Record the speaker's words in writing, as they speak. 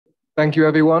Thank you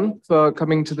everyone for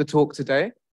coming to the talk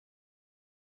today.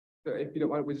 So if you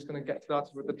don't mind, we're just going to get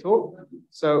started with the talk.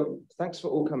 So thanks for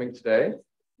all coming today.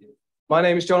 My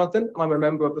name is Jonathan. I'm a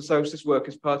member of the Socialist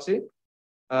Workers' Party.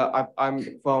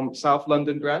 I'm from South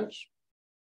London branch.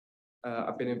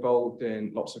 I've been involved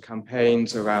in lots of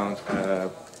campaigns around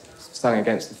standing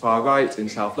against the far right in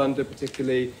South London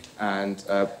particularly, and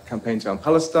campaigns around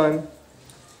Palestine.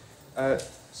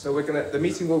 So the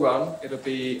meeting will run. It'll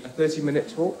be a 30-minute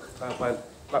talk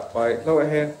by Laura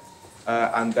here,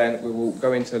 and then we will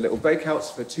go into little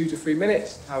breakouts for 2 to 3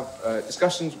 minutes, have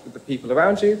discussions with the people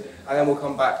around you, and then we'll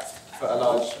come back for a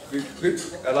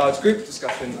large group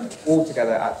discussion all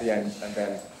together at the end, and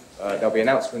then there'll be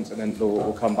announcements, and then Laura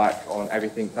will come back on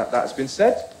everything that's been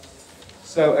said.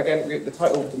 So again, the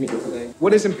title of the meeting today: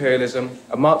 What is Imperialism?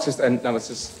 A Marxist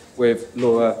Analysis with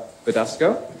Laura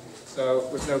Verdasco. So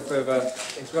with no further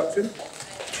interruption.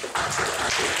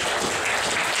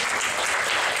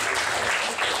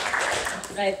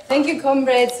 Right, thank you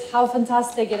comrades. How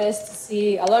fantastic it is to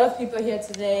see a lot of people here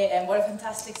today, and what a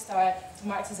fantastic start to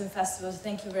Marxism Festival. So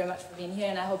thank you very much for being here,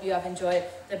 and I hope you have enjoyed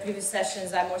the previous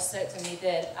sessions. I most certainly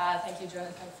did. Thank you,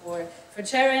 Jonathan, for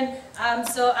chairing.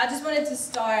 So I just wanted to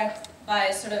start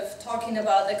by sort of talking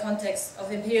about the context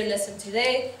of imperialism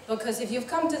today, because if you've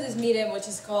come to this meeting, which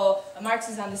is called A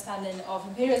Marxist Understanding of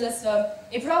Imperialism,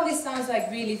 it probably sounds like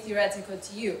really theoretical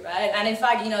to you, right? And in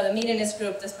fact, you know, the meeting is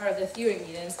grouped as part of the theory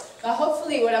meetings. But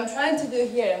hopefully what I'm trying to do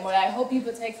here, and what I hope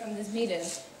people take from this meeting,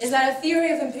 is that a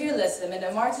theory of imperialism and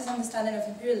a Marxist understanding of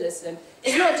imperialism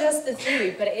is not just the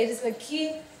theory, but it is the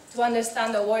key to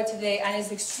understand the world today, and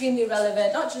is extremely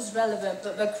relevant, not just relevant,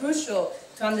 but crucial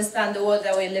to understand the world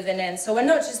that we're living in. So we're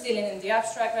not just dealing in the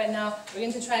abstract right now. We're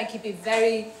going to try and keep it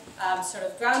very sort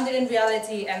of grounded in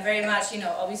reality, and very much, you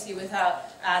know, obviously without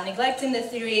neglecting the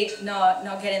theory, not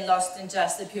getting lost in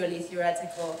just the purely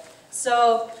theoretical.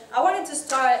 So I wanted to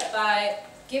start by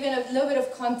giving a little bit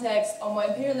of context on what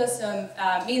imperialism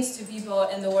means to people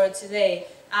in the world today.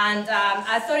 And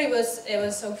I thought it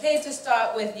was okay to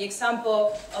start with the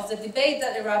example of the debate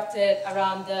that erupted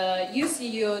around the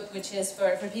UCU, which is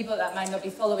for people that might not be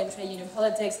following trade union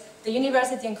politics, the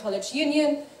University and College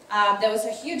Union. There was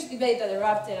a huge debate that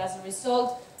erupted as a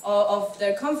result of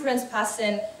their conference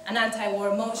passing an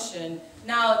anti-war motion.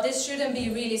 Now, this shouldn't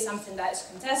be really something that is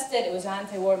contested. It was an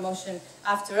anti-war motion,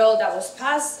 after all, that was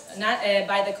passed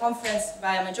by the conference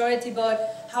by a majority vote.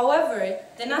 However,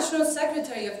 the National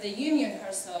Secretary of the Union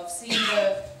herself, seeing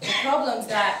the problems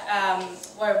that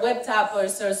were whipped up on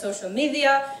sort of social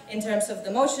media in terms of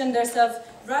the motion herself,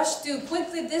 rushed to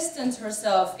quickly distance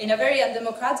herself in a very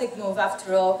undemocratic move,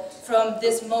 after all, from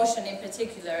this motion in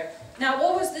particular. Now,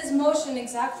 what was this motion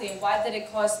exactly, and why did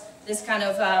it cause this kind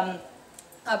of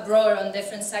uproar on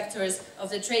different sectors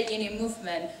of the trade union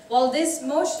movement? Well, this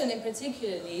motion in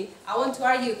particularly, I want to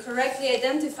argue, correctly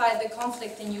identified the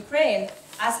conflict in Ukraine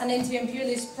as an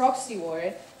anti-imperialist proxy war,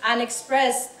 and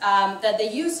expressed that the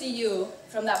UCU,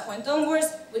 from that point onwards,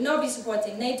 would not be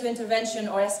supporting NATO intervention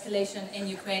or escalation in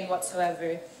Ukraine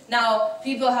whatsoever. Now,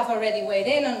 people have already weighed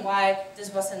in on why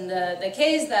this wasn't the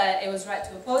case, that it was right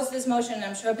to oppose this motion.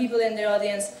 I'm sure people in their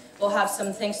audience will have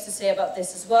some things to say about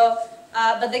this as well.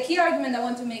 But the key argument I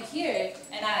want to make here,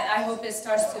 and I hope it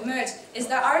starts to emerge, is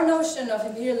that our notion of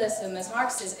imperialism as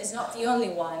Marxists is not the only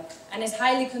one, and is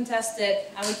highly contested,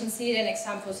 and we can see it in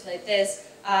examples like this,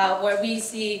 where we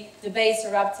see debates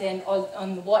erupting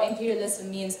on what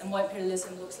imperialism means and what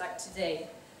imperialism looks like today.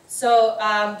 So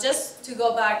just to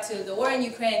go back to the war in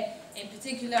Ukraine in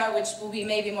particular, which will be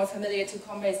maybe more familiar to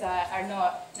comrades that are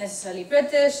not necessarily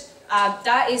British,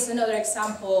 that is another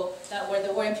example where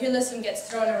the word imperialism gets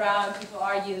thrown around. People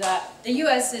argue that the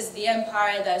US is the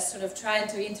empire that's sort of trying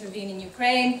to intervene in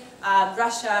Ukraine.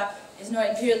 Russia is not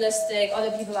imperialistic.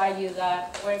 Other people argue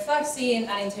that we're in fact seeing an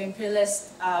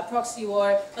anti-imperialist proxy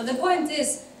war. But the point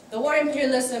is, the word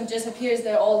imperialism just appears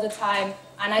there all the time.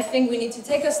 And I think we need to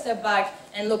take a step back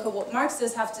and look at what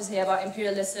Marxists have to say about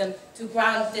imperialism to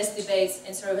ground these debates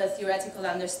in sort of a theoretical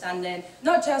understanding,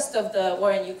 not just of the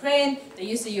war in Ukraine, the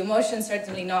UCU motion,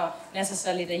 certainly not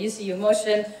necessarily the UCU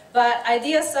motion, but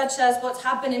ideas such as what's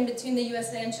happening between the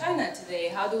USA and China today.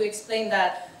 How do we explain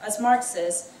that as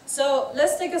Marxists? So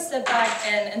let's take a step back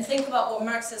and think about what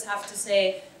Marxists have to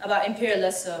say about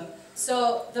imperialism.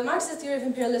 So the Marxist theory of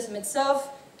imperialism itself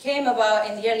came about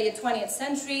in the early 20th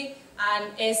century,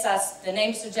 and is, as the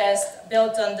name suggests,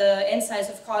 built on the insights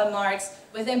of Karl Marx,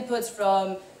 with inputs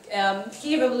from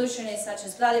key revolutionaries such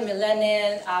as Vladimir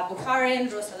Lenin,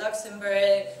 Bukharin, Rosa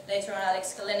Luxemburg, later on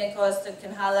Alex Kallinikos,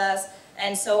 Duncan Halas,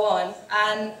 and so on.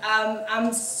 And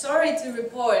I'm sorry to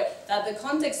report that the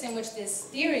context in which this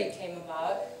theory came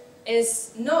about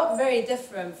is not very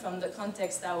different from the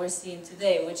context that we're seeing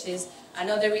today, which is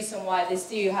another reason why this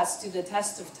theory has stood the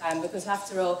test of time, because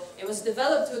after all, it was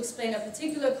developed to explain a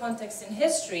particular context in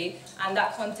history, and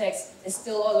that context is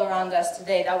still all around us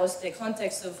today. That was the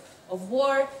context of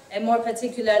war, and more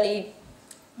particularly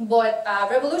what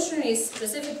revolutionaries,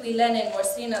 specifically Lenin, were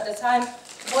seeing at the time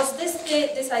was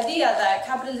this idea that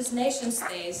capitalist nation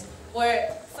states were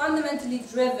fundamentally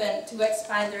driven to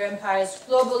expand their empires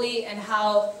globally, and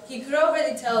how he could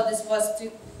already tell this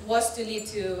was to lead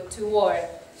to war.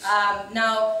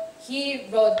 Now, he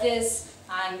wrote this,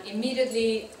 and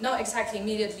immediately, not exactly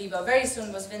immediately, but very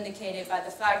soon was vindicated by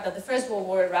the fact that the First World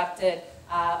War erupted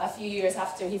a few years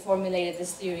after he formulated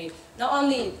this theory. Not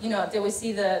only, did we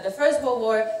see the First World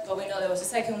War, but we know there was a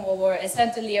Second World War, and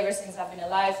certainly ever since I've been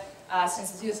alive,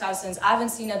 since the 2000s, I haven't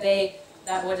seen a day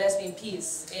where there's been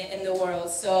peace in the world.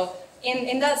 So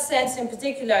in that sense in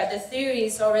particular, the theory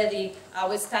is already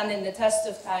withstanding the test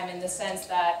of time, in the sense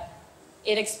that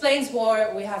it explains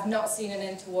war. We have not seen an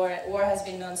end to war. War has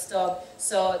been non-stop.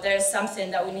 So there's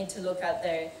something that we need to look at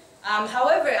there.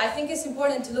 However, I think it's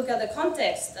important to look at the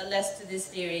context that led to this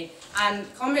theory.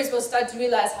 And comrades will start to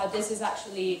realize how this is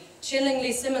actually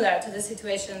chillingly similar to the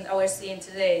situation that we're seeing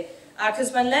today.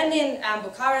 Because when Lenin and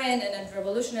Bukharin and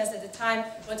revolutionists at the time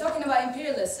were talking about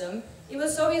imperialism, it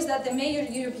was obvious that the major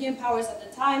European powers at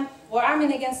the time were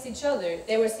arming against each other.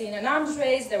 They were seeing an arms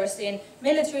race, they were seeing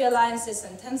military alliances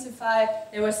intensify,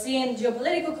 they were seeing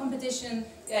geopolitical competition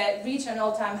reach an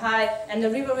all-time high, and the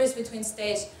rivalries between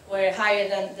states were higher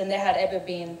than they had ever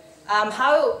been.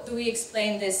 How do we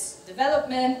explain this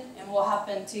development, and what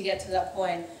happened to get to that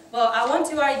point? Well, I want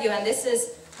to argue, and this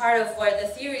is part of where the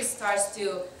theory starts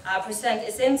to present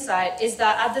its insight, is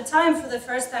that at the time, for the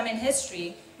first time in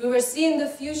history, we were seeing the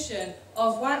fusion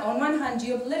of, on one hand,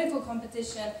 geopolitical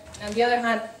competition, and on the other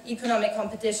hand, economic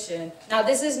competition. Now,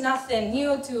 this is nothing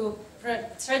new to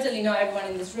certainly not everyone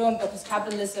in this room, because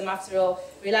capitalism, after all,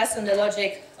 relies on the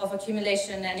logic of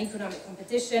accumulation and economic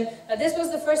competition. But this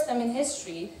was the first time in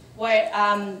history where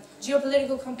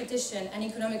geopolitical competition and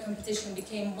economic competition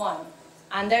became one.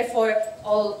 And therefore,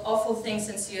 all awful things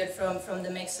ensued from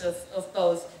the mix of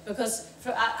both. Because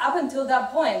up until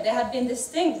that point, they had been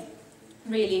distinct,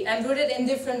 really, and rooted in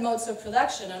different modes of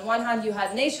production. On one hand, you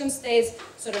had nation-states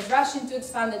sort of rushing to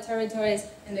expand their territories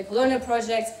in the colonial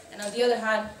projects, and on the other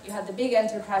hand, you had the big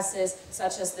enterprises,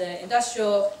 such as the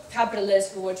industrial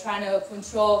capitalists, who were trying to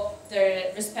control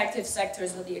their respective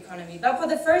sectors of the economy. But for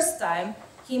the first time,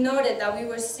 he noted that we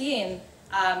were seeing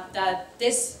that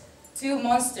these two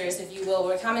monsters, if you will,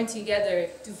 were coming together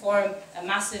to form a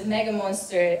massive mega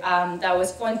monster that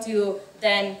was going to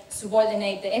then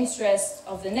subordinate the interests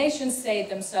of the nation-state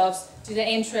themselves to the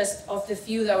interests of the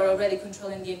few that were already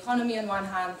controlling the economy on one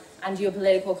hand, and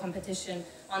geopolitical competition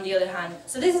on the other hand.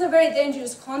 So this is a very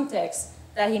dangerous context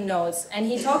that he notes, and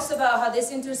he talks about how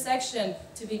this intersection,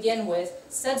 to begin with,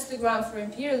 sets the ground for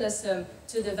imperialism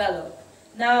to develop.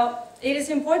 Now, it is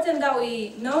important that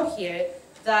we note here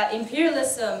that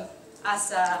imperialism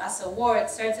as a word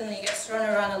certainly gets thrown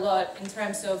around a lot in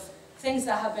terms of things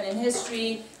that happen in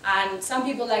history, and some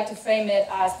people like to frame it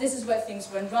as this is where things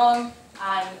went wrong,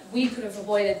 and we could have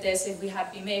avoided this if we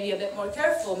had been maybe a bit more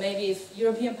careful, maybe if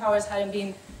European powers hadn't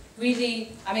been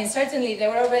really, I mean, certainly they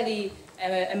were already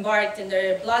embarked in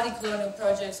their bloody colonial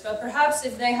projects, but perhaps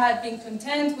if they had been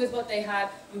content with what they had,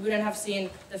 we wouldn't have seen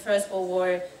the First World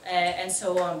War and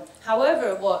so on.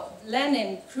 However, what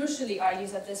Lenin crucially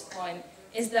argues at this point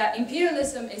is that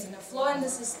imperialism isn't a flaw in the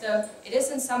system, it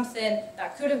isn't something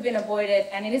that could have been avoided,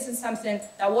 and it isn't something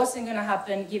that wasn't going to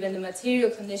happen given the material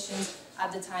conditions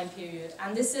at the time period.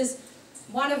 And this is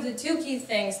one of the two key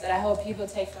things that I hope people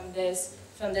take from this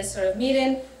sort of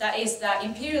meeting, that is that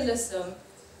imperialism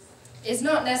is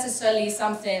not necessarily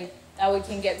something that we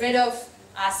can get rid of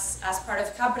as part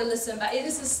of capitalism, but it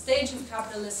is a stage of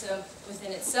capitalism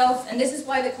within itself, and this is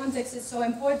why the context is so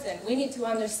important. We need to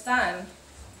understand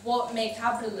what made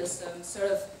capitalism sort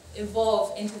of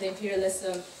evolve into the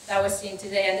imperialism that we're seeing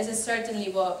today. And this is certainly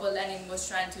what Lenin was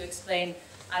trying to explain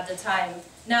at the time.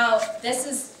 Now, this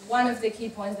is one of the key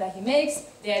points that he makes,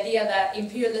 the idea that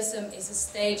imperialism is a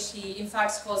stage. He, in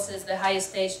fact, calls it the highest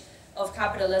stage of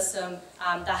capitalism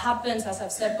that happens, as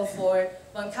I've said before,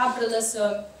 when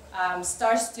capitalism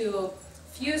starts to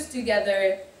fuse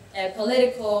together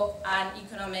political and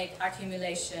economic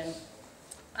accumulation.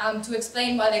 To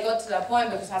explain why they got to that point,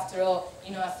 because after all,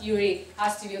 a theory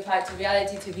has to be applied to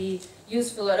reality to be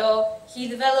useful at all. He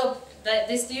developed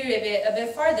this theory a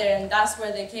bit further, and that's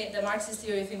where the Marxist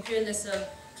theory of imperialism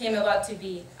came about to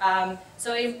be.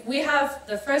 So if we have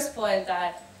the first point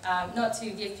that not to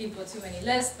give people too many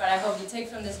lists, but I hope you take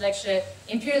from this lecture,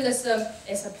 imperialism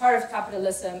is a part of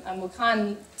capitalism, and we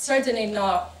can certainly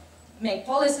not make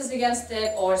policies against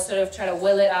it or sort of try to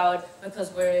will it out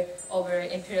because we're over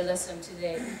imperialism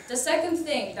today. The second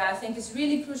thing that I think is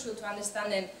really crucial to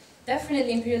understanding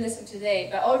definitely imperialism today,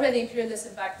 but already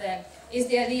imperialism back then, is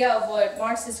the idea of what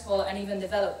Marxists call uneven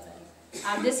development.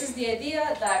 This is the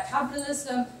idea that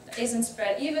capitalism isn't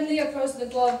spread evenly across the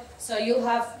globe, so you'll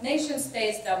have nation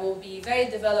states that will be very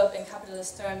developed in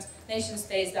capitalist terms, nation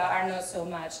states that are not so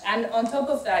much. And on top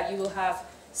of that, you will have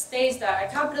states that are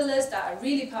capitalist, that are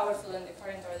really powerful in the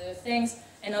current order of things,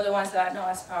 and other ones that are not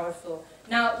as powerful.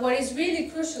 Now, what is really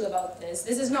crucial about this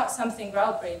is not something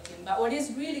groundbreaking, but what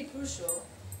is really crucial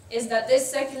is that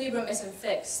this equilibrium isn't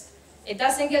fixed. It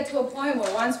doesn't get to a point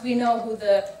where once we know who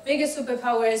the biggest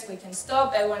superpower is, we can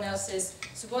stop, everyone else is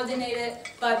subordinated.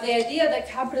 But the idea that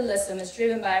capitalism is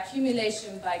driven by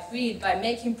accumulation, by greed, by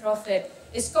making profit,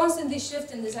 is constantly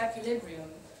shifting this equilibrium.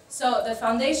 So the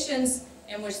foundations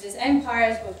in which these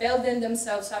empires were building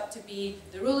themselves up to be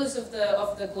the rulers of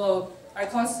the globe are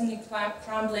constantly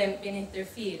crumbling beneath their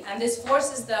feet. And this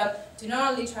forces them to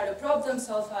not only try to prop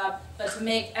themselves up, but to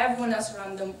make everyone else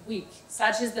around them weak.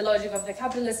 Such is the logic of the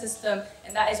capitalist system,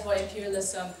 and that is what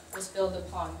imperialism was built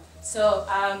upon. So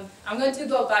I'm going to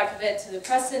go back a bit to the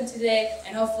present today,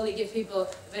 and hopefully give people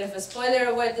a bit of a spoiler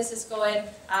of where this is going.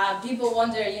 People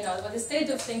wonder, what the state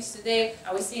of things today,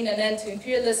 are we seeing an end to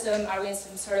imperialism? Are we in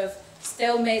some sort of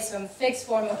stalemate, some fixed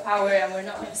form of power, and we're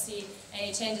not going to see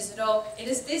any changes at all? It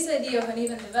is this idea of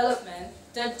uneven development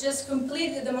that just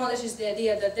completely demolishes the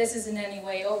idea that this is in any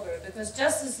way over. Because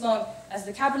just as long as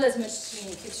the capitalist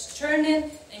machine keeps churning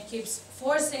and keeps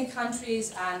forcing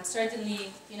countries and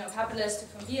certainly capitalists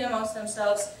to compete amongst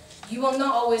themselves, you will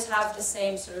not always have the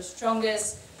same sort of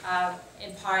strongest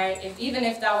empire, even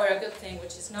if that were a good thing,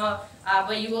 which is not.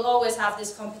 But you will always have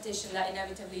this competition that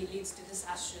inevitably leads to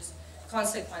disastrous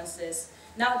consequences.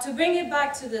 Now, to bring it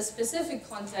back to the specific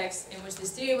context in which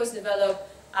this theory was developed,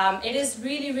 it is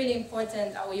really, really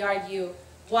important that we argue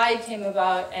why it came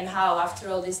about and how, after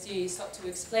all, this theory sought to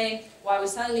explain why we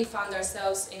suddenly found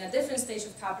ourselves in a different stage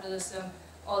of capitalism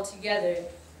altogether.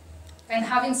 And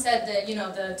having said that,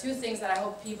 the two things that I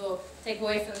hope people take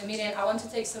away from the meeting, I want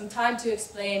to take some time to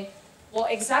explain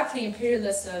what exactly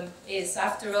imperialism is.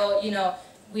 After all,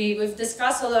 we've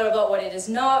discussed a lot about what it is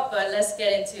not, but let's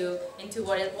get into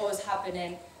what was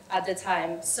happening at the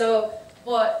time. So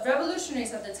what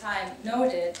revolutionaries at the time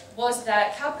noted was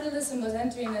that capitalism was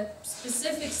entering a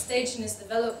specific stage in its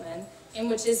development in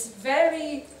which its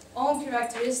very own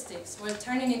characteristics were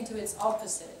turning into its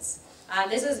opposites.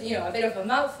 And this is a bit of a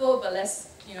mouthful, but let's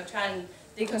try and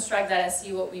deconstruct that and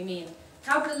see what we mean.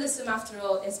 Capitalism, after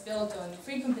all, is built on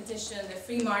free competition, the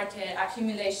free market,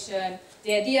 accumulation,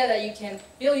 the idea that you can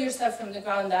build your stuff from the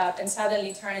ground up and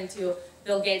suddenly turn into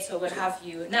Bill Gates or what have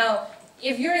you. Now,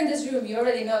 if you're in this room, you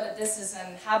already know that this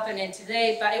isn't happening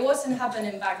today, but it wasn't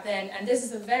happening back then, and this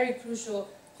is a very crucial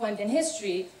point in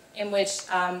history in which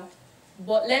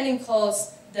what Lenin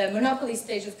calls the monopoly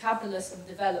stage of capitalism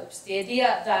develops. The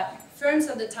idea that firms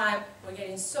at the time were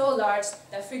getting so large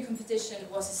that free competition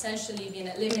was essentially being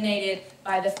eliminated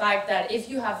by the fact that if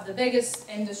you have the biggest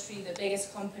industry, the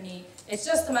biggest company, it's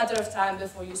just a matter of time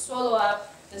before you swallow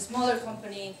up the smaller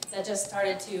company that just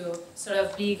started to sort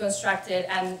of be constructed,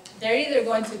 and they're either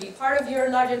going to be part of your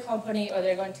larger company or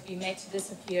they're going to be made to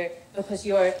disappear because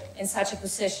you're in such a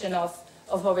position of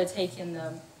overtaking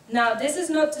them. Now, this is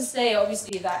not to say,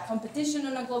 obviously, that competition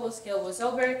on a global scale was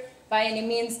over by any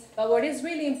means, but what is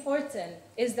really important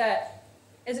is that,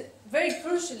 very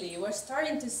crucially, we're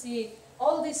starting to see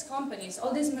all these companies,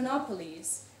 all these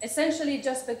monopolies, essentially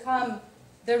just become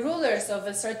the rulers of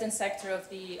a certain sector of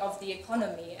the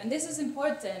economy. And this is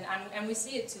important, and we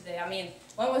see it today. I mean,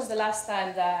 when was the last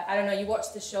time that, I don't know, you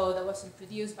watched a show that wasn't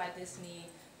produced by Disney,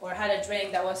 or had a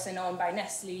drink that wasn't owned by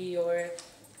Nestle, or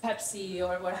Pepsi,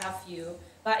 or what have you?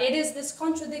 But it is this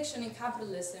contradiction in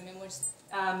capitalism in which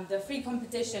the free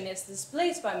competition is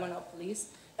displaced by monopolies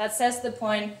that sets the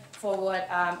point for what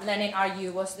Lenin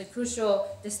argued was the crucial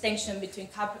distinction between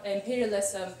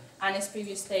imperialism and its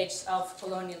previous stage of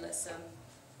colonialism.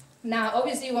 Now,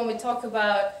 obviously, when we talk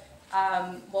about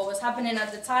what was happening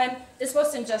at the time, this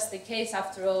wasn't just the case.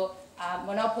 After all,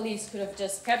 monopolies could have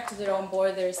just kept to their own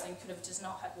borders and could have just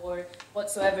not had war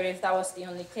whatsoever if that was the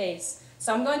only case.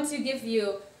 So I'm going to give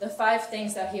you the 5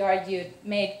 things that he argued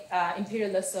made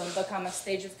imperialism become a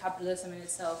stage of capitalism in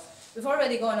itself. We've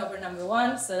already gone over number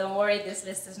 1, so don't worry, this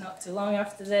list is not too long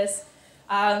after this.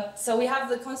 So we have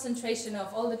the concentration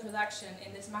of all the production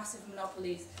in these massive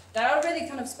monopolies that already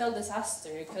kind of spell disaster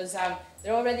because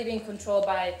they're already being controlled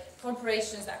by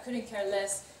corporations that couldn't care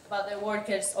less about their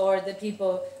workers or the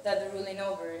people that they're ruling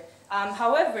over.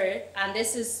 However, and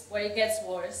this is where it gets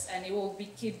worse, and it will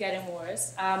keep getting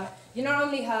worse, you not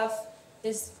only have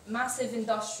this massive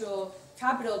industrial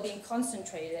capital being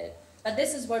concentrated, but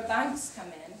this is where banks come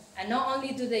in. And not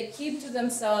only do they keep to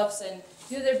themselves and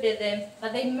do their bidding,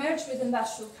 but they merge with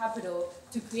industrial capital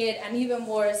to create an even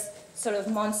worse sort of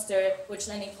monster, which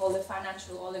Lenin called the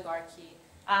financial oligarchy.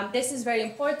 This is very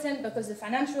important because the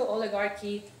financial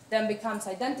oligarchy then becomes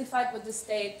identified with the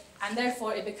state, and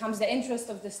therefore it becomes the interest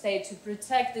of the state to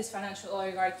protect this financial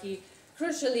oligarchy,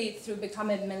 crucially through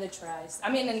becoming militarized. I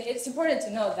mean, and it's important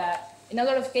to note that in a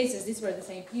lot of cases, these were the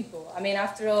same people. I mean,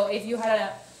 after all, if you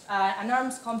had an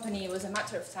arms company, it was a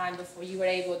matter of time before you were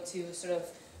able to sort of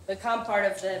become part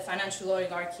of the financial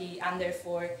oligarchy and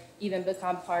therefore even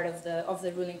become part of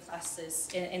the ruling classes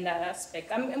in that aspect.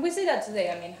 And we see that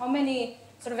today. I mean, how many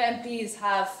sort of MPs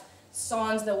have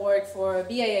sons that work for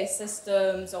BAA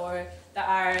systems or that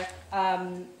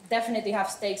are definitely have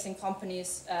stakes in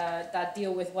companies that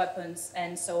deal with weapons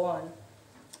and so on.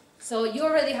 So you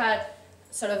already had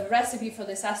sort of recipe for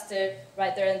disaster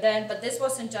right there and then, but this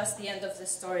wasn't just the end of the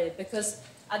story because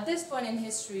at this point in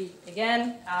history,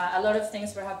 again, a lot of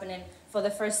things were happening for the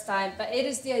first time, but it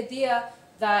is the idea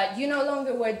that you no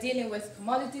longer were dealing with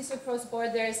commodities across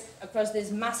borders, across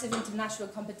this massive international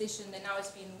competition that now is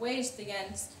being waged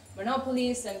against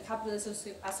monopolies and capitalist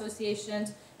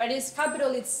associations, but it's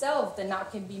capital itself that now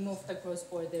can be moved across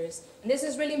borders. And this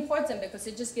is really important because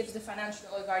it just gives the financial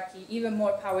oligarchy even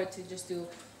more power to just do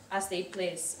as they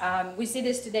please. We see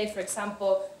this today, for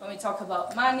example, when we talk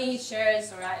about money,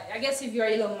 shares, or I guess if you're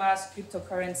Elon Musk,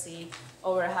 cryptocurrency,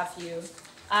 or what have you.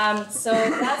 So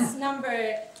that's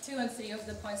number 2 and 3 of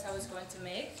the points I was going to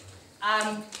make.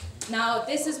 Now,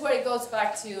 this is where it goes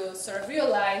back to sort of real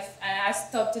life, and I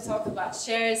stop to talk about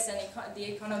shares and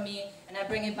the economy, and I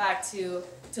bring it back to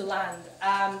land.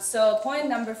 So point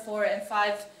number 4 and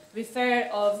 5 refer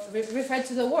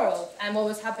to the world and what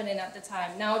was happening at the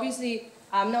time. Now, obviously,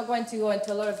 I'm not going to go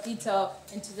into a lot of detail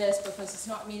into this because it's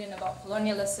not meaning about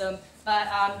colonialism,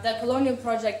 but the colonial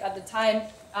project at the time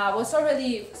was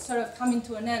already sort of coming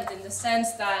to an end in the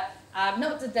sense that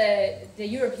not that the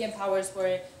European powers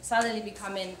were suddenly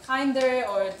becoming kinder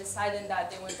or deciding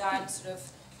that they were done sort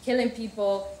of killing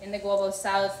people in the global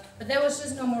south, but there was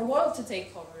just no more world to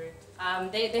take over.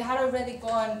 They had already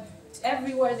gone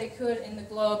everywhere they could in the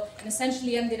globe and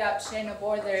essentially ended up sharing a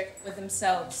border with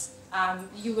themselves.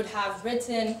 You would have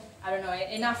Britain, I don't know,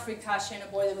 in Africa sharing a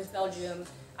border with Belgium,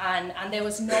 and there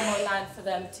was no more land for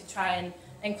them to try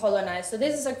and colonize. So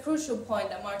this is a crucial point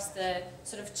that marks the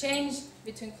sort of change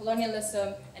between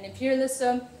colonialism and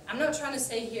imperialism. I'm not trying to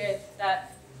say here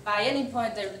that by any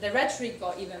point the rhetoric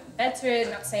got even better,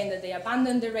 not saying that they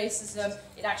abandoned their racism,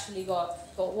 it actually got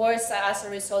worse as a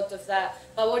result of that.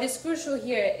 But what is crucial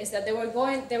here is that they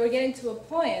were getting to a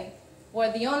point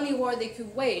where the only war they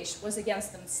could wage was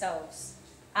against themselves.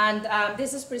 And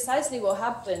this is precisely what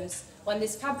happens when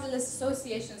these capitalist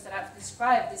associations that I've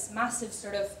described, these massive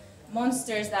sort of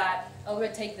monsters that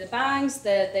overtake the banks,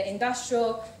 the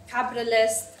industrial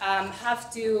capitalists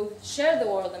have to share the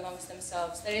world amongst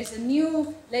themselves. There is a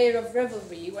new layer of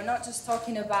rivalry. We're not just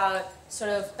talking about sort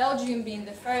of Belgium being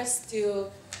the first to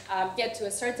get to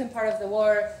a certain part of the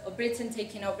war, or Britain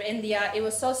taking over India. It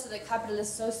was also the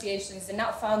capitalist associations that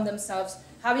now found themselves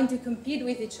having to compete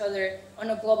with each other on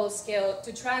a global scale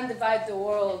to try and divide the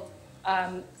world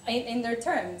in their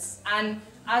terms. And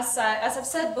as I've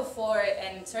said before,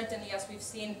 and certainly as we've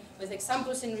seen with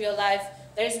examples in real life,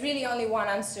 there's really only one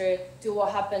answer to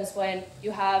what happens when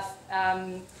you have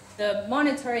the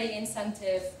monetary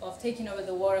incentive of taking over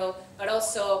the world, but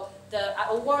also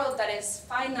a world that is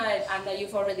finite and that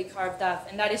you've already carved up,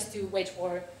 and that is to wage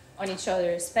war on each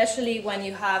other, especially when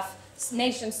you have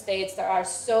nation states that are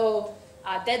so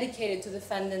dedicated to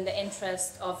defending the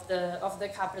interest of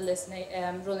the capitalist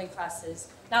ruling classes.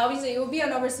 Now, obviously, it would be an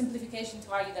oversimplification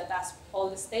to argue that that's all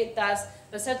the state does,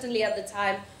 but certainly at the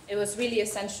time, it was really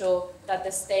essential that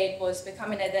the state was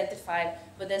becoming identified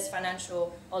with this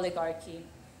financial oligarchy.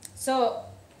 So,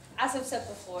 as I've said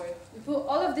before, we put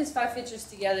all of these 5 features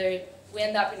together, we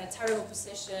end up in a terrible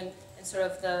position in sort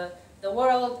of the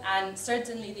world, and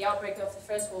certainly the outbreak of the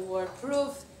First World War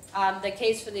proved the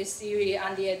case for this theory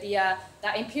and the idea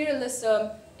that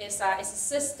imperialism is a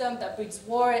system that breeds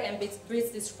war and breeds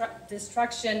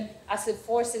destruction as it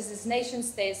forces these nation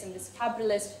states and these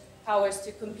capitalist powers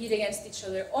to compete against each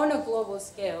other on a global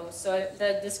scale. So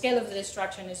the scale of the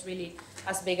destruction is really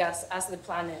as big as the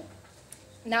planet.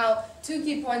 Now, two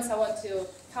key points I want to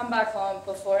come back on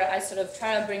before I sort of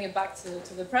try and bring it back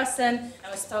to the present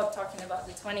and we stop talking about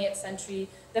the 20th century.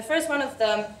 The first one of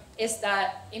them is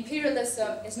that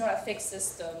imperialism is not a fixed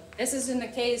system. This isn't a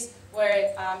case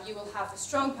where you will have a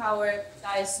strong power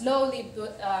that is slowly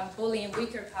bullying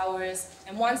weaker powers,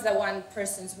 and once that one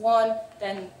person's won,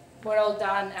 then we're all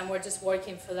done and we're just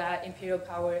working for that imperial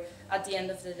power at the end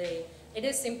of the day. It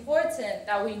is important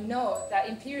that we know that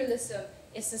imperialism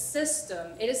is a system.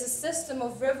 It is a system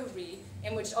of rivalry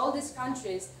in which all these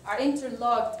countries are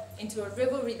interlocked into a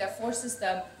rivalry that forces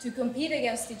them to compete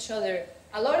against each other,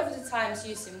 a lot of the times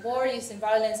using war, using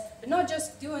violence, but not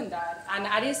just doing that. And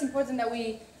it is important that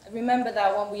we remember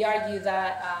that when we argue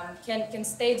that can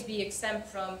states be exempt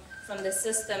from the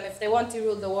system if they want to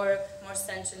rule the world? More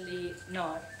essentially,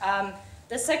 not.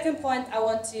 The second point I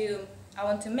want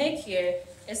to make here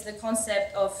is the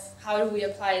concept of how do we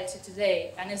apply it to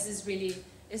today, and is this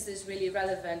really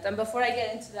relevant? And before I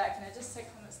get into that, can I just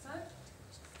check how much time?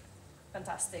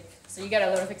 Fantastic. So you get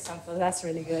a lot of examples. That's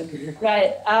really good.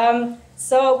 Right.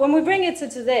 So when we bring it to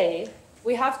today,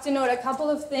 we have to note a couple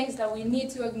of things that we need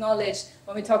to acknowledge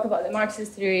when we talk about the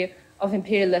Marxist theory of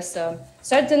imperialism.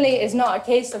 Certainly, it's not a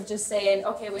case of just saying,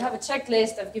 okay, we have a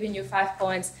checklist, I've given you 5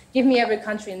 points, give me every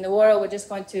country in the world, we're just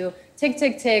going to tick,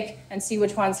 tick, tick, and see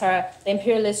which ones are the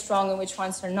imperialist strong and which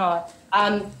ones are not.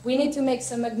 We need to make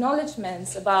some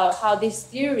acknowledgements about how this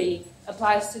theory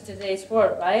applies to today's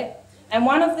world, right? And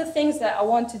one of the things that I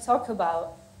want to talk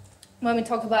about when we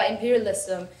talk about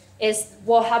imperialism is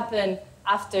what happened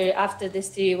after this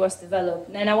theory was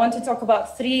developed. And I want to talk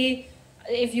about 3,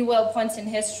 if you will, points in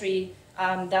history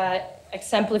that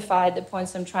exemplify the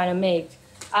points I'm trying to make.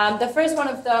 The first one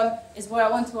of them is what I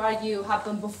want to argue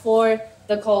happened before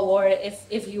the Cold War,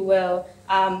 if you will,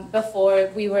 before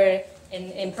we were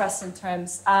in present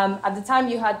terms. At the time,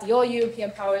 you had the all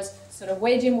European powers sort of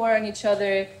waging war on each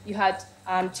other. You had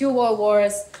 2 world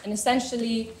wars, and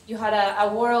essentially you had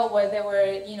a world where there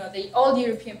were, the all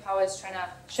European powers trying to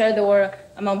share the war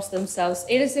amongst themselves.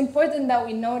 It is important that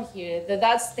we note here that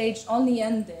that stage only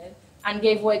ended and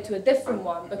gave way to a different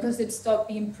one because it stopped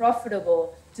being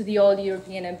profitable to the all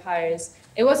European empires.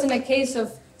 It wasn't a case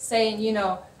of saying,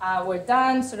 we're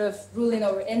done, sort of ruling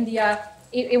over India.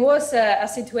 It was a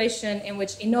situation in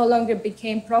which it no longer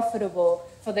became profitable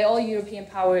for the all European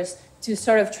powers to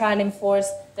sort of try and enforce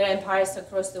their empires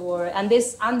across the world. And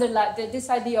this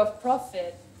idea of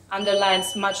profit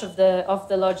underlines much of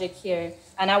the logic here.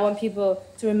 And I want people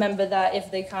to remember that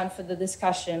if they can for the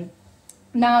discussion.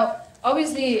 Now,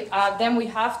 obviously, then we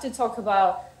have to talk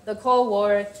about the Cold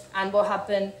War and what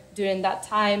happened during that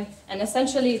time. And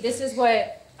essentially, this is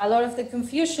where a lot of the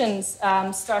confusion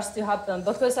starts to happen,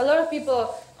 because a lot of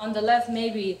people on the left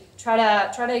maybe try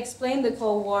to explain the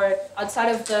Cold War outside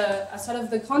of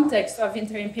the context of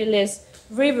inter-imperialist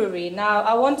rivalry. Now,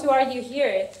 I want to argue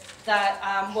here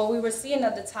that what we were seeing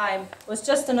at the time was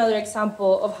just another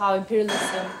example of how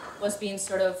imperialism was being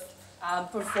sort of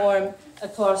performed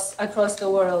across the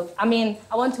world. I mean,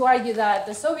 I want to argue that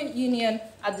the Soviet Union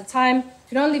at the time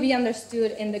could only be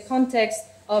understood in the context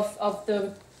of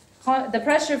the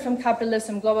pressure from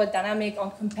capitalism, global dynamic on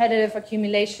competitive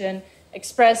accumulation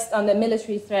expressed on the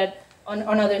military threat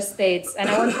on other states. And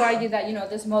I want to argue that,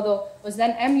 this model was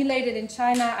then emulated in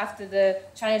China after the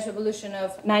Chinese Revolution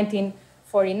of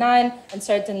 1949, and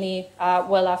certainly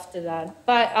well after that.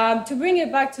 But to bring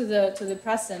it back to the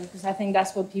present, because I think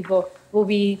that's what people will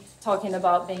be talking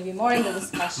about maybe more in the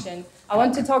discussion, I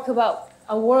want to talk about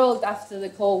a world after the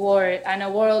Cold War and a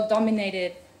world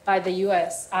dominated by the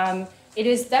US. It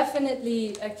is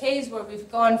definitely a case where we've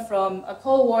gone from a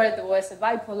Cold War that was a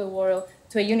bipolar world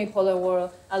to a unipolar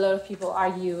world. A lot of people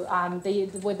argue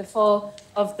with the fall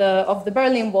of the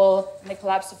Berlin Wall and the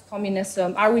collapse of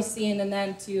communism. Are we seeing an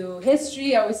end to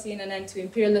history? Are we seeing an end to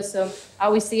imperialism? Are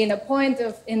we seeing a point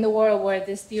in the world where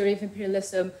this theory of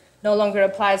imperialism no longer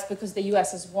applies because the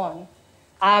US has won?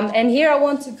 And here I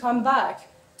want to come back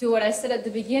to what I said at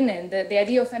the beginning, the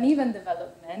idea of uneven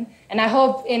development. And I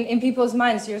hope in people's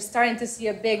minds you're starting to see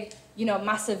a big,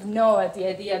 massive no at the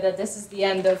idea that this is the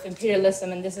end of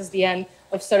imperialism and this is the end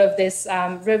of sort of this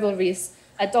rivalries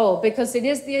at all. Because it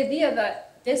is the idea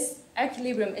that this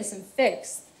equilibrium isn't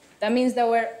fixed. That means that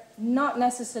we're not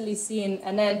necessarily seeing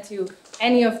an end to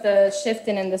any of the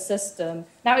shifting in the system.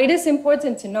 Now, it is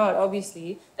important to note,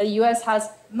 obviously, that the US has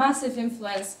massive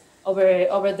influence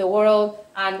over the world,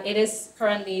 and it is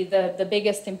currently the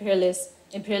biggest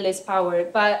imperialist power.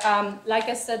 But like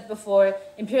I said before,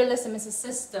 imperialism is a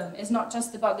system. It's not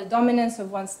just about the dominance of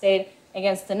one state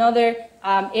against another.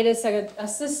 It is a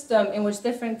system in which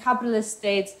different capitalist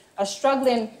states are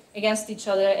struggling against each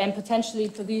other and potentially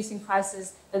producing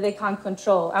crises that they can't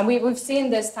control. And we've seen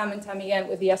this time and time again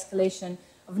with the escalation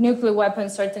of nuclear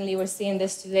weapons. Certainly we're seeing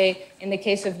this today in the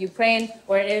case of Ukraine,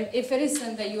 where if it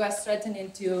isn't the US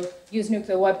threatening to use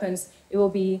nuclear weapons, it will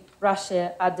be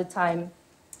Russia at the time.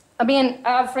 I mean,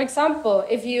 for example,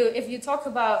 if you talk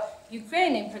about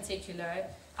Ukraine in particular,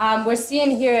 we're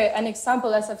seeing here an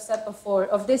example, as I've said before,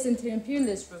 of this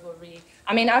inter-imperialist rivalry.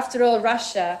 I mean, after all,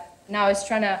 Russia now is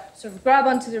trying to sort of grab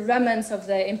onto the remnants of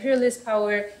the imperialist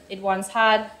power it once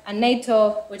had, and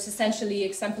NATO, which essentially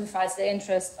exemplifies the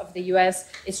interest of the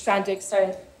US, is trying to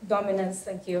exert dominance,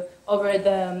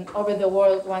 over the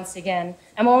world once again.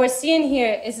 And what we're seeing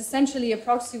here is essentially a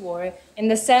proxy war in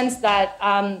the sense that,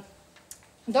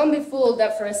 don't be fooled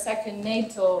that for a second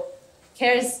NATO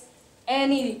cares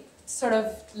any sort of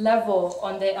level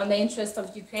on the interest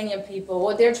of Ukrainian people.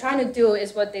 What they're trying to do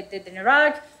is what they did in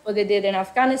Iraq, what they did in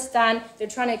Afghanistan. They're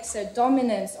trying to exert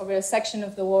dominance over a section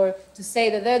of the war to say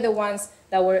that they're the ones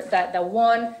that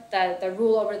won, that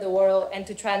rule over the world, and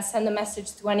to try and send a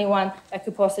message to anyone that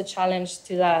could pose a challenge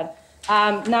to that.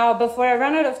 Now, before I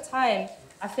run out of time,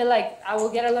 I feel like I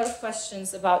will get a lot of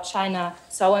questions about China,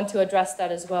 so I want to address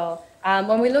that as well.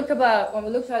 When we look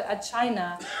at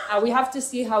China, we have to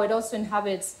see how it also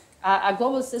inhabits a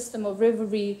global system of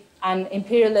rivalry and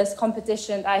imperialist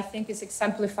competition that I think is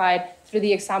exemplified through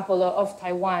the example of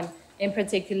Taiwan in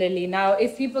particularly. Now,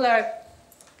 if people are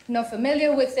not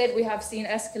familiar with it, we have seen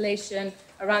escalation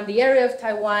around the area of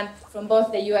Taiwan from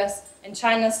both the US and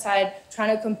China's side,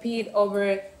 trying to compete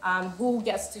over who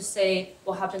gets to say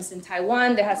what happens in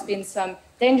Taiwan. There has been some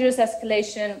dangerous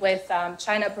escalation with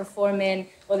China performing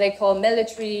what they call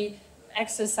military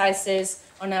exercises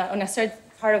on a certain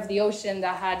part of the ocean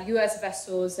that had US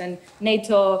vessels and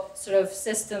NATO sort of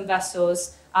system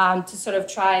vessels to sort of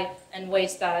try and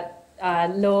wage that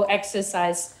low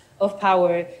exercise of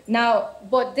power. Now,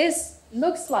 what this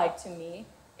looks like to me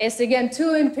is, again,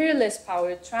 two imperialist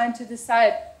power trying to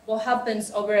decide what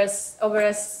happens over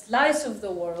a slice of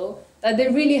the world that they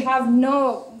really have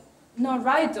no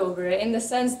right over, in the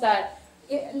sense that,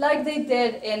 like they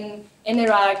did in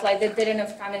Iraq, like they did in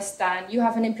Afghanistan, you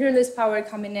have an imperialist power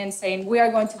coming in saying, we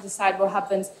are going to decide what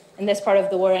happens in this part of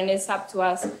the world, and it's up to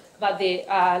us, about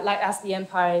as the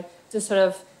empire, to sort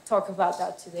of talk about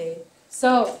that today.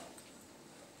 So,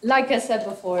 like I said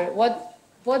before,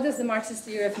 what does the Marxist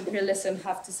theory of imperialism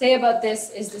have to say about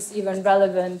this? Is this even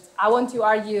relevant? I want to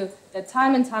argue that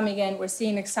time and time again, we're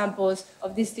seeing examples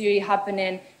of this theory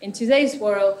happening in today's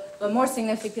world, but more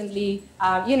significantly,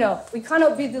 we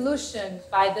cannot be delusioned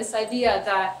by this idea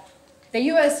that the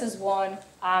US has won,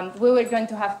 we were going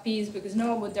to have peace because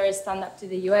no one would dare stand up to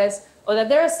the US, or that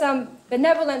there are some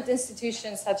benevolent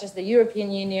institutions such as the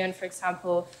European Union, for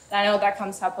example, that I know that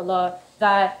comes up a lot,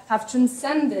 that have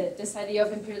transcended this idea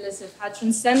of imperialism, have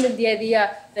transcended the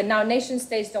idea that now nation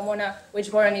states don't want to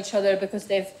wage war on each other because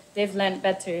they've learned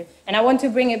better. And I want to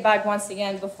bring it back once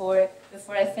again before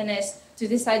I finish to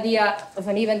this idea of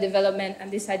uneven development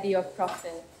and this idea of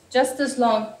profit. Just as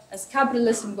long as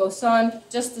capitalism goes on,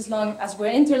 just as long as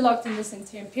we're interlocked in this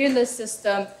imperialist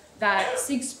system that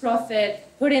seeks profit,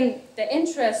 putting the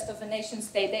interest of a nation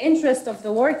state, the interest of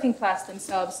the working class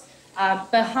themselves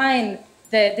behind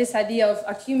this idea of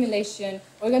accumulation,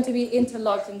 we're going to be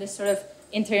interlocked in this sort of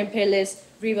inter-imperialist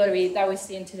rivalry that we're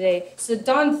seeing today. So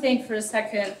don't think for a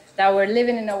second that we're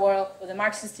living in a world where the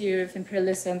Marxist theory of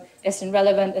imperialism is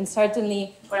irrelevant. And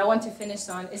certainly what I want to finish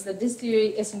on is that this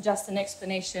theory isn't just an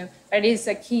explanation, but it is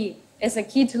a key. It's a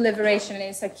key to liberation, and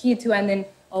it's a key to ending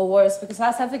all wars. Because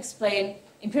as I've explained,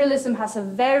 imperialism has a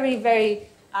very, very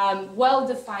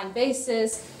well-defined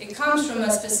basis. It comes from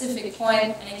a specific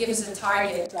point, and it gives a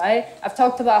target, right? I've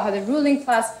talked about how the ruling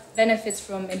class benefits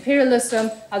from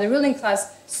imperialism, how the ruling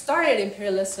class started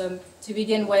imperialism to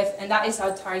begin with, and that is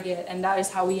our target, and that is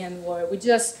how we end war. We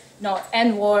just not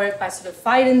end war by sort of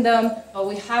fighting them, but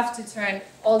we have to turn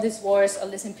all these wars, all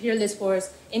these imperialist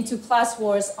wars, into class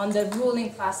wars on the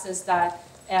ruling classes that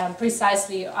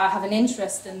precisely have an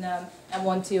interest in them and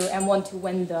want to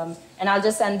win them. And I'll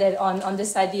just end it on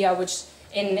this idea, which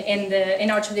in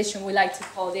our tradition we like to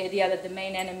call the idea that the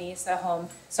main enemy is at home.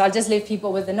 So I'll just leave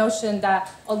people with the notion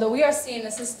that although we are seeing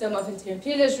a system of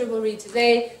inter-imperialist rivalry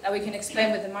today that we can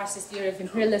explain with the Marxist theory of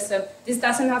imperialism, this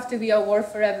doesn't have to be a war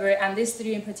forever, and this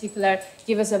theory in particular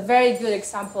gives us a very good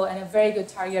example and a very good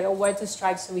target of where to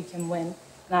strike so we can win.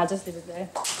 And I'll just leave it there.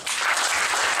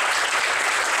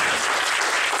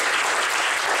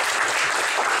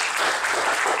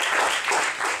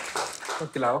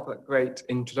 Thank you, Lau, for that great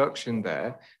introduction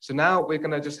there. So now we're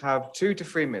going to just have 2 to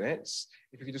 3 minutes.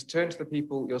 If you could just turn to the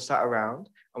people you're sat around,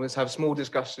 and we'll just have small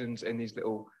discussions in these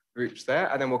little groups there,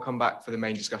 and then we'll come back for the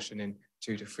main discussion in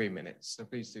 2 to 3 minutes. So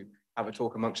please do have a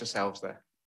talk amongst yourselves there.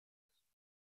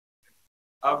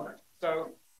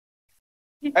 So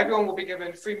everyone will be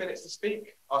given 3 minutes to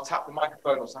speak. I'll tap the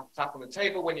microphone or tap on the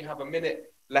table when you have a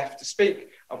minute left to speak.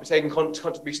 I'll be taking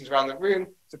contributions around the room,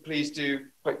 so please do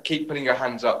keep putting your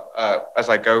hands up as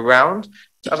I go round.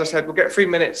 So as I said, we'll get 3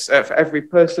 minutes for every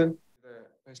person, the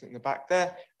person in the back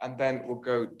there, and then we'll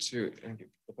go to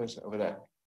the person over there.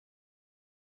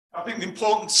 I think the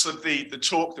importance of the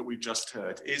talk that we've just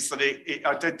heard is that it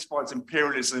identifies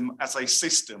imperialism as a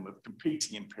system of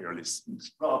competing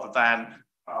imperialisms rather than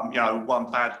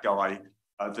one bad guy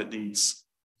that needs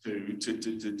to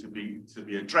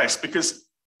be addressed. Because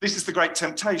this is the great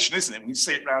temptation, isn't it? We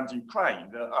see it around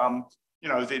Ukraine. That,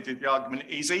 the argument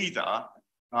is either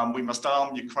we must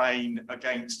arm Ukraine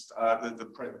against the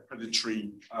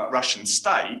predatory Russian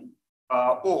state,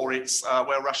 or it's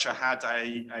where Russia had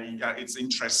its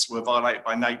interests were violated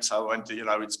by NATO, and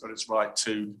it's got its right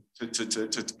to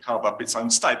carve up its own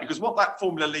state. Because what that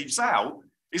formula leaves out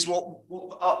is what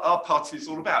our party is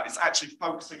all about. It's actually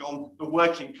focusing on the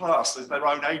working class as their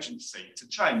own agency to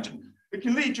change, and it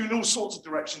can lead you in all sorts of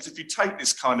directions if you take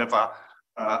this kind of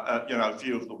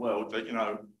view of the world. That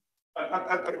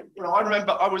I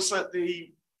remember I was at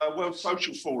the World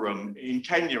Social Forum in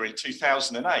Kenya in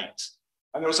 2008.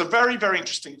 And there was a very, very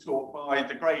interesting talk by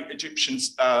the great Egyptian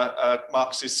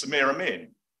Marxist Samir Amin,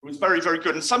 who was very, very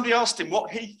good. And somebody asked him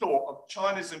what he thought of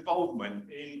China's involvement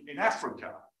in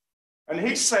Africa. And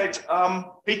he said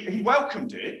he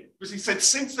welcomed it because he said,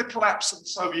 since the collapse of the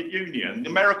Soviet Union,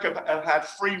 America have had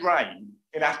free reign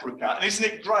in Africa. And isn't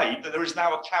it great that there is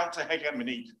now a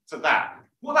counter-hegemony to that?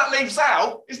 What that leaves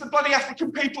out is the bloody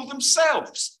African people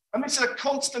themselves. And this is a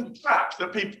constant trap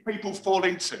that people fall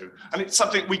into. And it's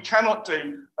something we cannot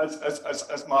do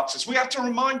as Marxists. We have to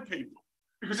remind people,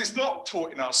 because it's not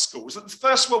taught in our schools, that the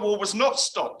First World War was not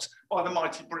stopped by the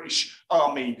mighty British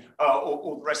Army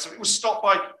or the rest of it. It was stopped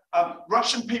by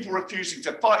Russian people refusing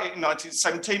to fight it in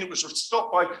 1917. It was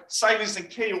stopped by sailors in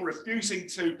Kiel refusing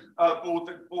to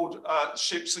board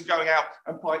ships and going out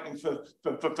and fighting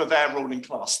for their ruling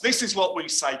class. This is what we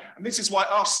say, and this is why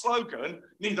our slogan,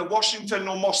 neither Washington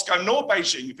nor Moscow nor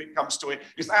Beijing, if it comes to it,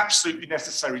 is absolutely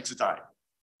necessary today.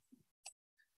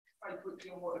 Very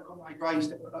quickly on what the comrade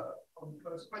raised on the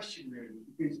first question, really,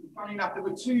 because funny enough, there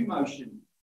were 2 motions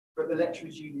for the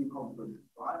Lecturers' Union Conference,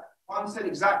 right? One said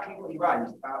exactly what he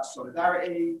raised about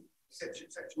solidarity, etc.,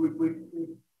 with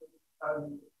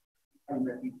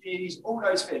refugees, all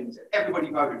those things. Everybody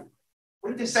voted.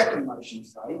 What did the second motion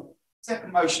say? The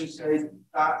second motion says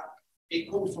that it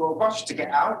called for Russia to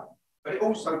get out, but it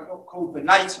also called for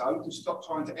NATO to stop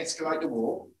trying to escalate the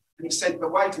war. And it said the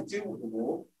way to deal with the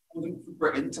war wasn't for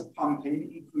Britain to pump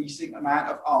in increasing amount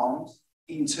of arms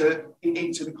into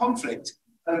the conflict.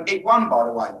 It won, by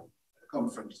the way, at the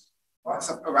conference. Right,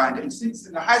 stuff around it. And since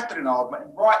then, there has been an argument,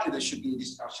 and rightly there should be a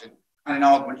discussion and an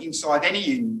argument inside any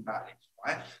union about it,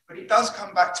 right? But it does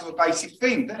come back to a basic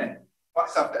thing, doesn't it? Right,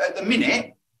 stuff. At the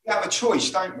minute, we have a choice,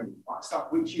 don't we? Right,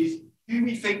 stuff, which is, do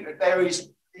we think that there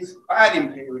is this bad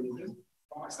imperialism,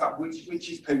 right, stuff, which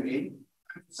is Putin, and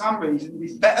for some reason,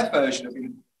 this better version of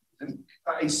imperialism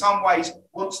that in some ways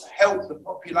wants to help the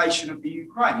population of the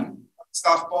Ukraine,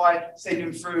 stuff by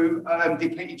sending through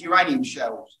depleted uranium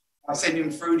shells, I send him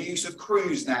through the use of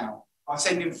crews now. I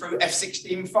send him through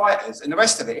F-16 fighters and the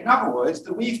rest of it. In other words,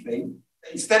 do we think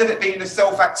that instead of it being the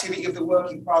self-activity of the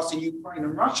working class in Ukraine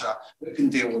and Russia that can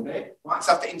deal with it, right,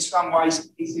 stuff that in some ways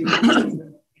is in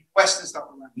Western stuff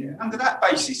around here. Under that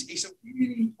basis, it's a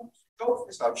really important job for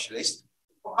the socialists to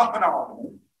put up an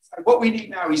argument. So what we need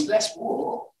now is less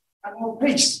war and more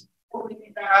peace. What we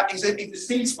need now is a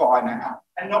ceasefire now,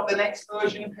 and not the next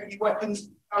version of heavy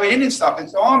weapons going in and stuff. And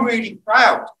so I'm really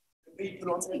proud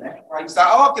people on the left raise that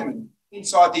argument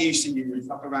inside the UCU and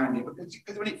stuff around it,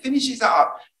 because when it finishes that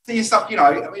up, seeing stuff, I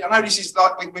know this is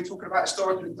like we're talking about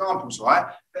historical examples, right?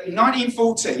 But in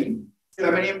 1914,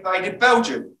 Germany invaded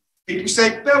Belgium. People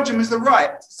said Belgium has the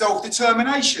right to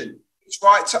self-determination, its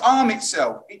right to arm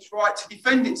itself, its right to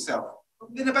defend itself.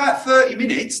 Within about 30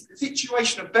 minutes, the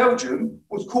situation of Belgium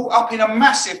was caught up in a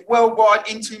massive worldwide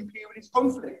inter-imperialist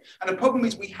conflict. And the problem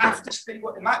is we have to see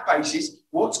on that basis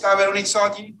what's going on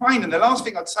inside Ukraine. And the last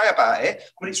thing I'd say about it,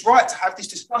 it's right to have this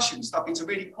discussion stuff. It's a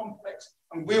really complex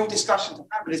and real discussion to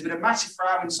have. There's been a massive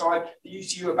row inside the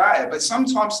UCU about it. But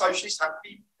sometimes socialists have to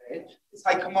be prepared to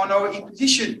take a minority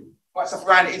position, like stuff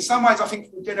around it. In some ways, I think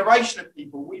for a generation of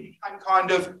people, we became kind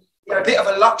of a bit of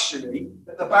a luxury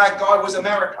that the bad guy was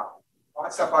America.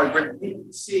 Right, stuff over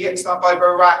it, see it, stuff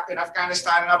over Iraq and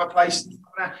Afghanistan and other places.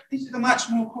 now. This is a much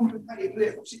more complicated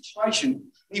political situation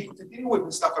people to deal with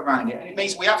and stuff around it. And it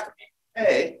means we have to be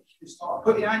prepared to start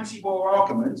putting anti-war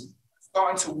arguments,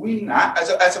 starting to win that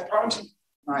as a process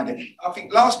around it. I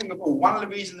think last thing of all, one of the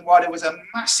reasons why there was a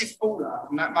massive fallout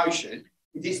from that motion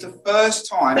is it's the first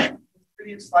time a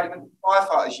brilliant statement the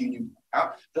Firefighters Union put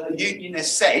out that the union has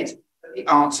said that the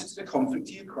answer to the conflict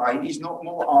in Ukraine is not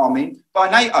more arming by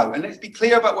NATO. And let's be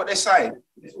clear about what they're saying.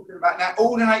 They're talking about now,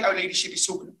 all the NATO leadership is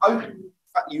talking openly about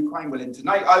the fact that Ukraine will enter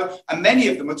NATO, and many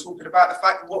of them are talking about the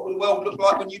fact what will the world look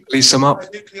like when Ukraine has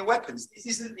nuclear weapons. This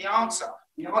isn't the answer.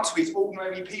 The answer is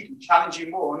ordinary people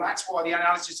challenging war, and that's why the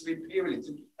analysis of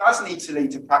imperialism does need to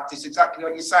lead to practice, exactly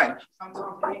like you're saying.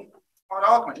 Sometimes we need hard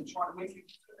argument and trying to win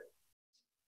people.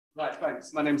 Right,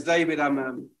 thanks. My name's David. I'm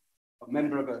a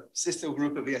member of a sister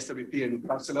group of the SWP in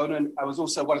Barcelona, and I was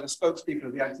also one of the spokespeople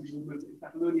of the anti-movement in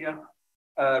Catalonia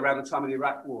around the time of the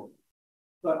Iraq War.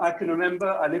 But I can remember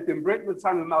I lived in Britain at the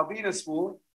time of the Malvinas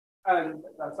War, and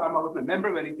at that time I wasn't a member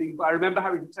of anything, but I remember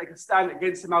having to take a stand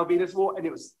against the Malvinas War, and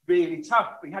it was really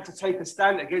tough. We had to take a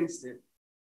stand against it.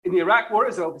 In the Iraq War, it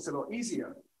was obviously a lot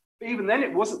easier, but even then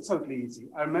it wasn't totally easy.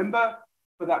 I remember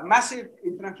for that massive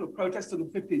international protest on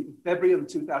the 15th of February of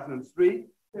 2003,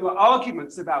 there were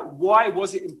arguments about why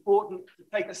was it important to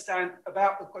take a stand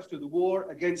about the question of the war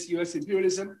against US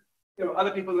imperialism. There were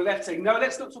other people on the left saying, no,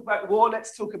 let's not talk about the war,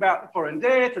 let's talk about the foreign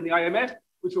debt and the IMF,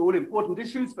 which were all important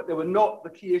issues, but they were not the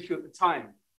key issue at the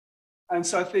time. And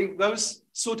so I think those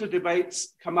sort of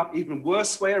debates come up even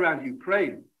worse way around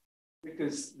Ukraine,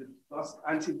 because the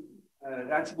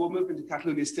anti-war movement in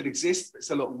Catalonia still exists, but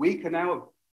it's a lot weaker now,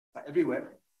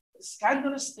 everywhere. The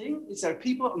scandalous thing is there are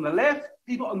people on the left,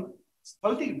 people on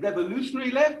supposedly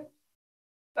revolutionary left,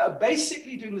 that are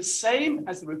basically doing the same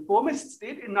as the reformists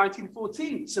did in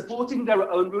 1914, supporting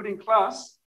their own ruling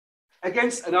class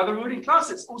against another ruling class.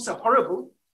 It's also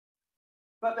horrible,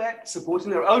 but they're supporting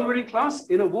their own ruling class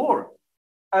in a war.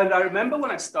 And I remember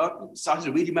when I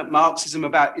started reading about Marxism,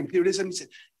 about imperialism, I said,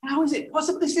 how is it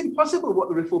possible? This is impossible what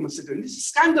the reformists are doing. This is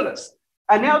scandalous.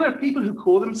 And now there are people who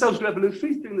call themselves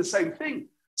revolutionaries doing the same thing.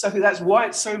 So I think that's why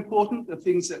it's so important, the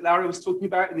things that Laura was talking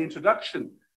about in the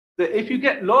introduction, that if you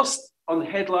get lost on the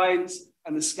headlines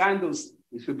and the scandals,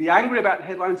 you should be angry about the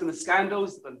headlines and the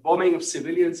scandals, the bombing of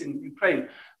civilians in Ukraine.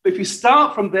 But if you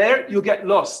start from there, you'll get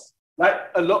lost, like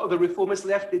a lot of the reformist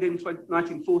left did in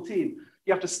 1914.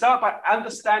 You have to start by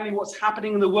understanding what's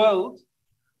happening in the world,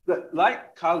 that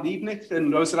like Karl Liebknecht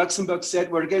and Rosa Luxemburg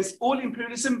said, we're against all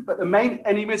imperialism, but the main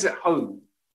enemy is at home.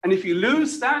 And if you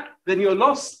lose that, then you're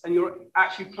lost and you're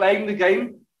actually playing the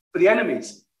game for the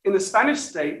enemies. In the Spanish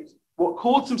state, what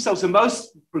calls themselves the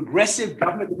most progressive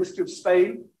government in the history of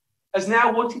Spain is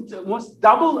now wanting to almost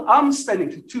double arms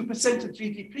spending to 2% of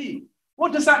GDP.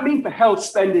 What does that mean for health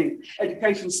spending,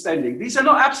 education spending? These are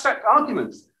not abstract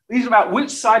arguments. These are about which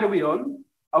side are we on?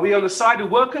 Are we on the side of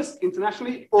workers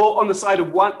internationally or on the side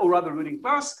of one or other ruling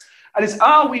class? And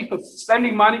are we for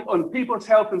spending money on people's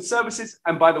health and services?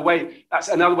 And by the way, that's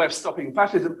another way of stopping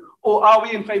fascism. Or are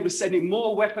we in favor of sending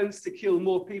more weapons to kill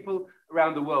more people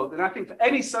around the world? And I think for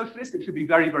any socialist, it should be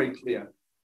very, very clear.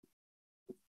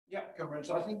 Yeah,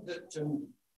 comrades, I think that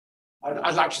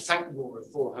I'd like to thank Laura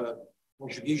for her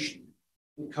contribution,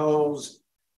 because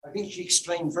I think she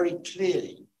explained very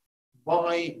clearly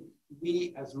why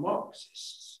we as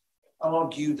Marxists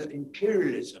argue that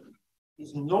imperialism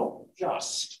is not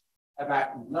just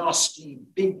about nasty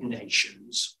big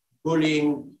nations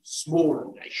bullying smaller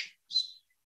nations.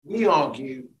 We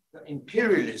argue that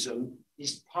imperialism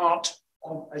is part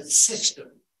of a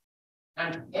system,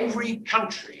 and every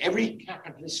country, every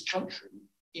capitalist country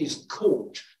is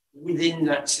caught within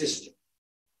that system.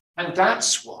 And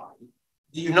that's why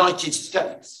the United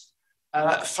States,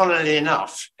 funnily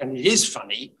enough, and it is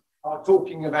funny, are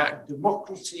talking about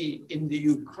democracy in the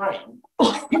Ukraine,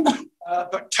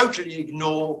 but totally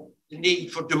ignore the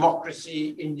need for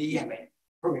democracy in the Yemen,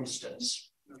 for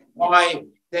instance. Why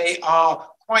they are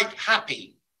quite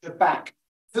happy to back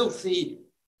filthy,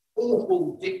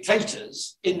 awful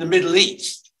dictators in the Middle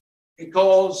East,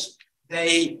 because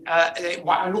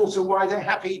and also why they're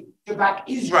happy to back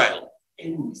Israel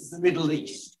in the Middle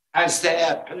East as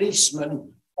their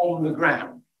policeman on the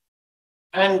ground.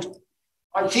 And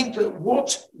I think that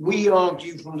what we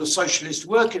argue from the Socialist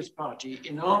Workers' Party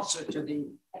in answer to the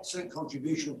excellent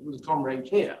contribution from the comrade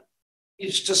here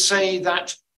is to say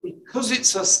that because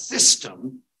it's a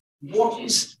system, what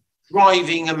is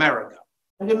driving America?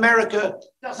 And America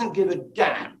doesn't give a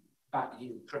damn about the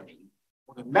Ukraine.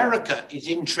 What America is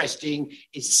interested in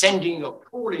is sending a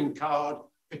calling card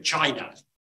to China.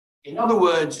 In other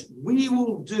words, we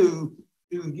will do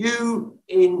to you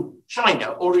in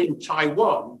China or in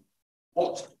Taiwan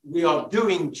what we are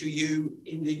doing to you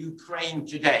in the Ukraine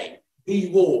today. Be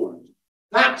warned.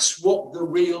 That's what the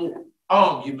real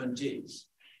argument is.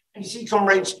 And you see,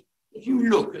 comrades, if you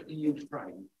look at the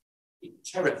Ukraine, it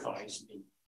terrifies me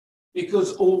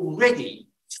because already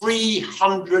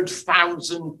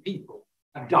 300,000 people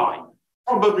have died,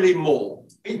 probably more.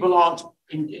 People aren't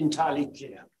entirely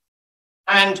clear.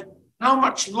 And how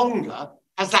much longer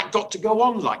has that got to go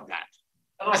on like that?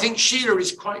 And I think Sheila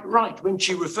is quite right when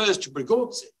she refers to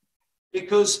Brigozhin,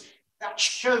 because that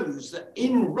shows that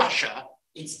in Russia,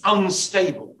 it's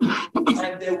unstable.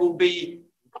 And there will be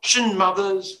Russian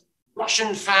mothers,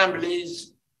 Russian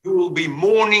families who will be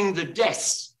mourning the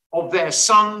deaths of their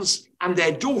sons and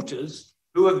their daughters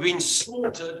who have been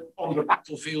slaughtered on the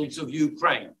battlefields of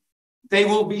Ukraine. They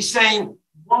will be saying,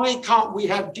 why can't we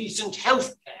have decent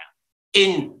health care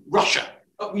in Russia,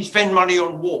 but we spend money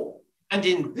on war? And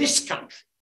in this country,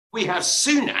 we have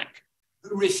Sunak,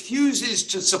 who refuses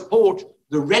to support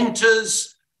the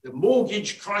renters, the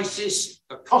mortgage crisis,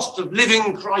 the cost of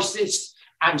living crisis,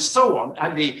 and so on,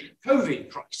 and the COVID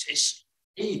crisis.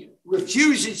 He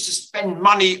refuses to spend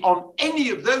money on any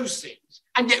of those things,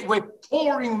 and yet we're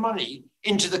pouring money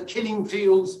into the killing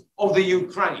fields of the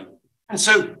Ukraine. And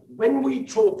so when we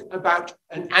talk about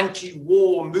an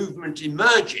anti-war movement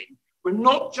emerging, we're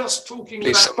not just talking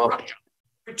about Russia.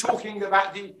 We're talking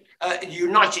about the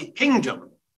United Kingdom,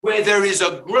 where there is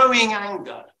a growing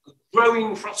anger, a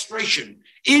growing frustration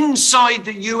inside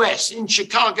the US, in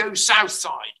Chicago South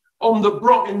Side, in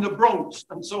the Bronx,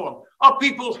 and so on. Are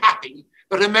people happy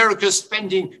that America's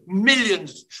spending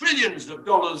millions, trillions of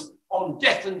dollars on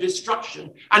death and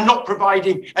destruction and not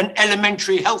providing an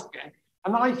elementary healthcare?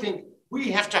 And I think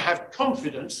we have to have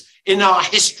confidence in our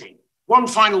history. One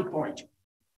final point.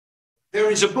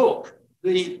 There is a book,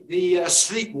 the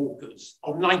Sleepwalkers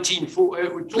of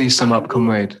 1940. Please sum up,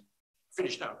 comrade.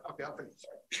 Finish now. Okay, I'll finish.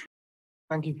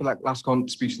 Thank you for that last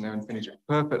contribution there and finish it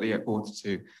perfectly at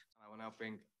 42. I will now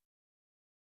bring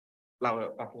Laura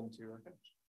back into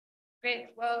Great.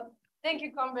 Well, thank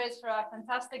you, comrades, for a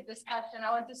fantastic discussion.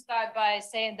 I want to start by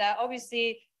saying that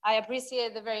obviously I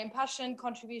appreciate the very impassioned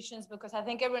contributions because I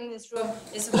think everyone in this room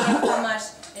is aware of how much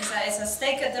is at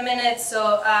stake at the minute.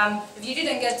 So if you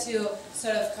didn't get to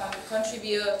sort of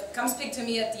contribute, come speak to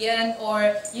me at the end,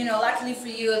 or, you know, luckily for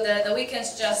you, the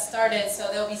weekend's just started, so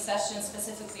there'll be sessions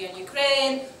specifically on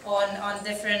Ukraine, on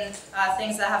different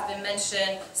things that have been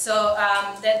mentioned. So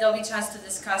there'll be a chance to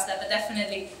discuss that, but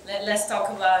definitely let's talk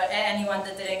about anyone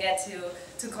that didn't get to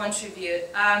contribute.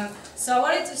 So I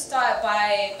wanted to start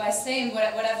by saying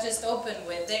what I've just opened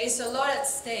with. There is a lot at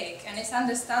stake, and it's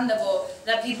understandable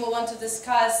that people want to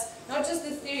discuss not just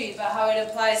the theory, but how it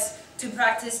applies to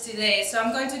practice today. So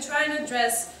I'm going to try and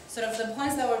address sort of the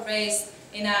points that were raised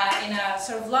in a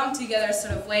sort of lumped together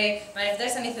sort of way. But if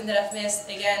there's anything that I've missed,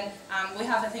 again, we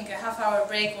have, I think, a half-hour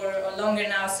break or longer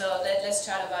now, so let's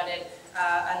chat about it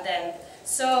and then.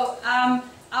 So I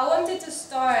wanted to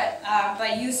start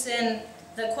by using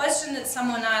the question that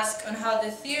someone asked on how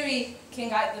the theory can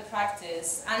guide the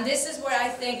practice. And this is where I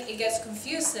think it gets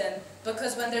confusing,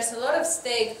 because when there's a lot of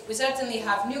stake, we certainly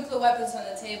have nuclear weapons on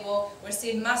the table, we're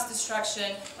seeing mass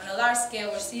destruction on a large scale,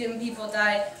 we're seeing people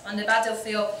die on the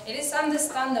battlefield. It is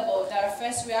understandable that our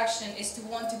first reaction is to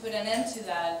want to put an end to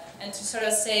that and to sort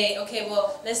of say, okay,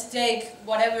 well, let's take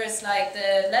whatever is like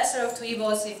the lesser of two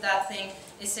evils, if that thing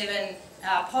is even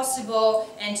possible,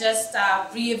 and just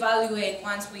reevaluate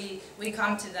once we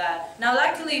come to that. Now,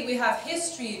 luckily, we have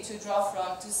history to draw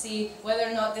from to see whether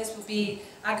or not this would be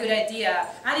a good idea.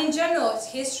 And in general,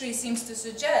 history seems to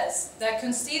suggest that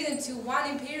conceding to one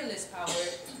imperialist power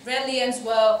rarely ends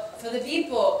well for the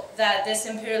people that this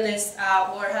imperialist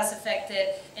war has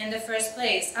affected in the first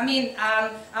place. I mean,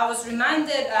 I was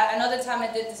reminded another time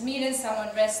I did this meeting, someone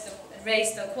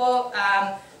raised a quote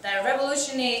that a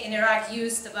revolutionary in Iraq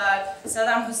used about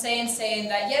Saddam Hussein, saying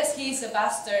that yes, he's a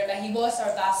bastard, but he was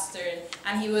our bastard,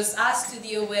 and he was asked to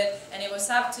deal with, and it was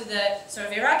up to the sort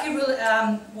of Iraqi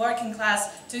working class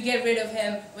to get rid of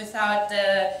him without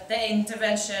the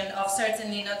intervention of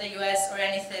certainly not the US or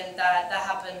anything that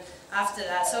happened after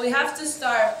that. So we have to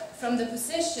start from the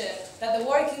position that the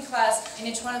working class in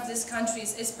each one of these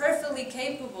countries is perfectly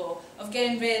capable of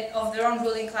getting rid of their own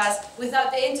ruling class without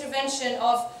the intervention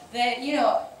of the, you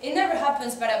know, it never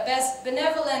happens, but at best,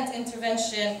 benevolent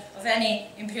intervention of any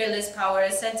imperialist power,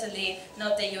 certainly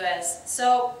not the US.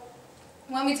 So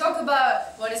when we talk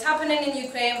about what is happening in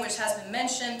Ukraine, which has been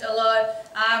mentioned a lot,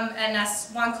 and as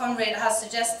one comrade has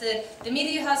suggested, the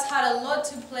media has had a lot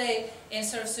to play in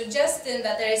sort of suggesting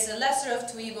that there is a lesser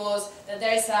of two evils, that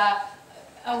there is a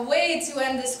a way to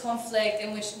end this conflict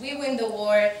in which we win the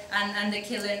war and the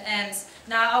killing ends.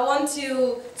 Now, I want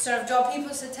to sort of draw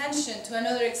people's attention to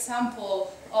another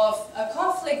example of a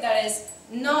conflict that is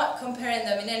not comparing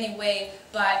them in any way,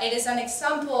 but it is an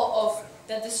example of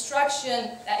the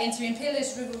destruction that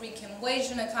inter-imperialist rivalry can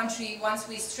wage on a country once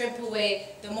we strip away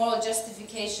the moral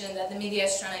justification that the media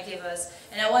is trying to give us.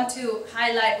 And I want to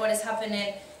highlight what is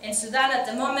happening in Sudan at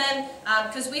the moment,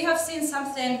 because we have seen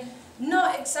something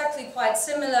not exactly quite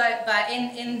similar, but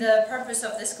in the purpose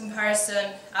of this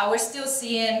comparison, we're still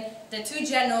seeing the two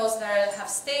generals that have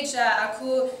staged a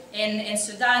coup in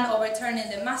Sudan, overturning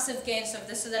the massive gains of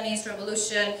the Sudanese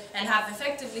revolution and have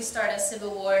effectively started a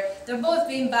civil war. They're both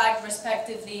being backed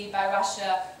respectively by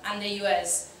Russia and the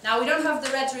US. Now, we don't have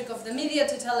the rhetoric of the media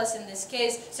to tell us in this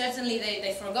case. Certainly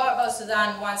they forgot about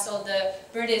Sudan once all the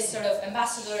British sort of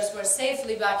ambassadors were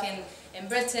safely back in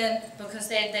Britain, because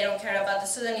they don't care about the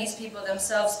Sudanese people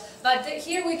themselves. But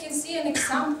here we can see an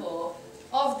example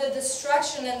of the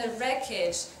destruction and the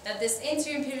wreckage that this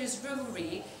inter-imperialist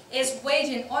rivalry is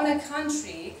waging on a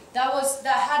country that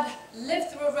had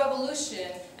lived through a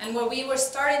revolution, and where we were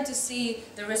starting to see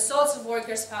the results of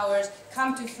workers' powers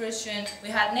come to fruition. We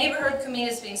had neighborhood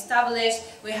communities being established.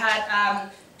 We had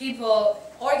people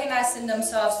organizing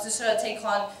themselves to sort of take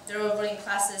on the ruling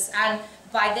classes, and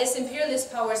by this imperialist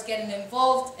powers getting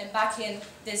involved and backing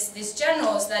these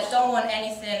generals that don't want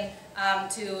anything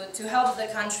to help the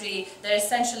country, they're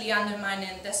essentially undermining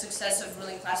the success of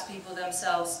ruling class people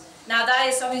themselves. Now, that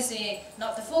is obviously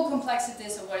not the full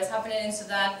complexities of what is happening in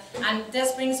Sudan, and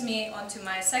this brings me on to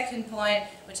my second point,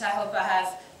 which I hope I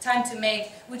have time to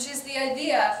make, which is the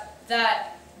idea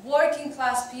that working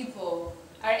class people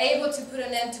are able to put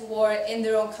an end to war in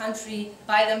their own country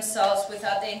by themselves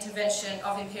without the intervention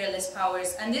of imperialist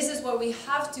powers. And this is where we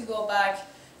have to go back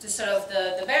to sort of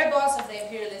the bare bones of the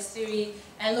imperialist theory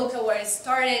and look at where it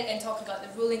started and talk about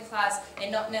the ruling class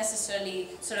and not necessarily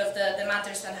sort of the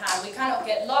matters at hand. We cannot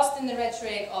get lost in the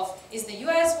rhetoric of, is the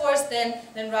US worse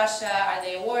than Russia? Are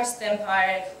they a worse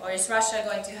empire? Or is Russia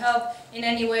going to help in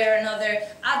any way or another?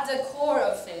 At the core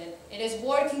of it, it is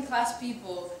working class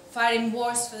people fighting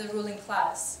wars for the ruling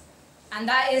class. And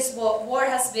that is what war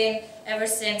has been ever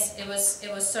since it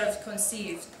was sort of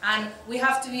conceived. And we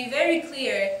have to be very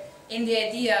clear in the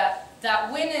idea that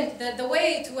the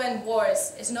way to win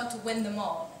wars is not to win them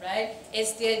all, right?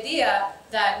 It's the idea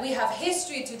that we have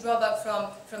history to draw back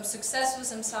from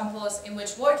successful examples in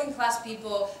which working class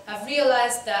people have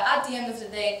realized that at the end of the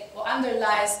day, what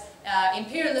underlies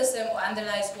imperialism or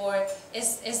underlies war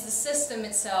is the system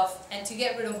itself, and to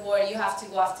get rid of war you have to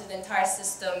go after the entire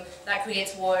system that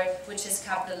creates war, which is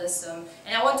capitalism.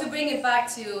 And I want to bring it back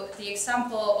to the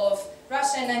example of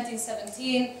Russia in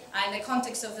 1917 in the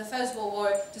context of the First World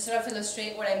War to sort of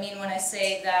illustrate what I mean when I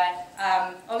say that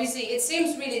obviously it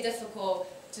seems really difficult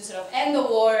to sort of end the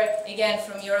war, again,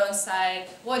 from your own side.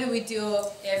 What do we do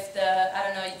if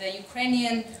the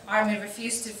Ukrainian army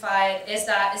refuses to fight? Is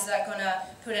that gonna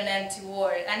put an end to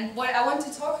war? And what I want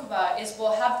to talk about is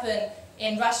what happened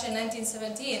in Russia in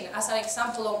 1917 as an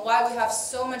example of why we have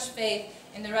so much faith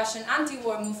in the Russian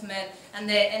anti-war movement and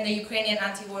the Ukrainian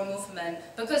anti-war movement.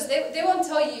 Because they won't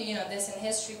tell you, this in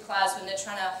history class when they're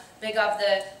trying to big up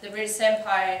the British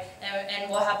Empire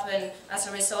and what happened as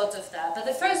a result of that. But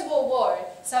the First World War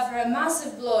suffered a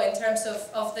massive blow in terms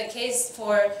of the case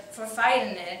for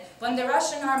fighting it, when the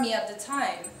Russian army at the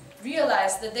time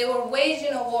realized that they were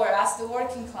waging a war as the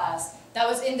working class that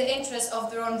was in the interest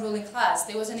of their own ruling class.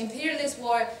 There was an imperialist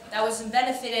war that wasn't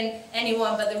benefiting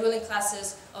anyone but the ruling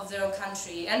classes of their own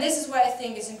country. And this is what I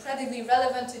think is incredibly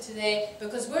relevant to today,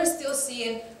 because we're still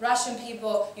seeing Russian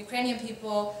people, Ukrainian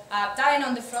people dying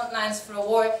on the front lines for a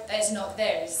war that is not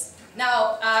theirs.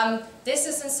 Now, this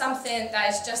isn't something that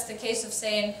is just a case of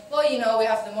saying, well, we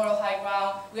have the moral high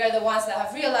ground, we are the ones that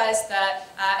have realized that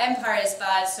empire is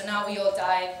bad, so now we all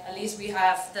die, at least we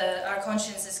have our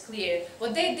conscience is clear.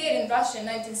 What they did in Russia in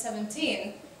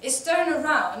 1917 is turn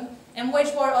around and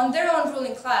wage war on their own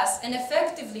ruling class and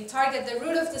effectively target the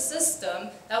root of the system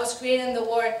that was creating the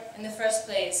war in the first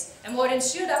place. And what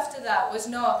ensued after that was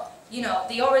not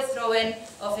the overthrowing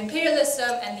of imperialism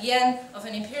and the end of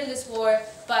an imperialist war,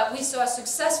 but we saw a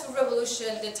successful revolution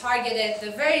that targeted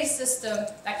the very system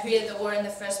that created the war in the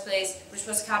first place, which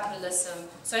was capitalism.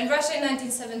 So in Russia in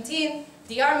 1917,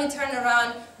 the army turned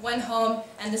around, went home,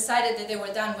 and decided that they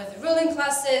were done with the ruling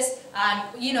classes. And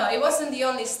it wasn't the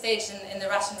only stage in the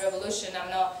Russian Revolution.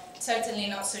 I'm certainly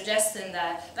not suggesting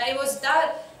that, but it was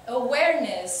that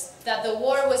awareness that the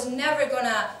war was never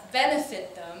gonna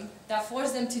benefit them, that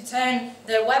forced them to turn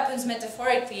their weapons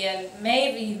metaphorically and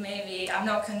maybe, I'm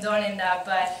not condoning that,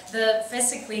 but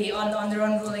physically on their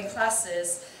own ruling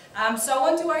classes. So I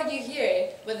want to argue here,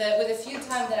 with a few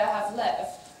time that I have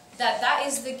left, that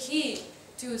is the key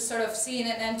to sort of seeing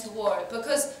an end to war.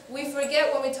 Because we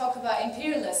forget when we talk about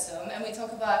imperialism and we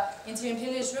talk about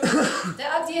inter-imperialist rule,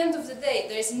 that at the end of the day,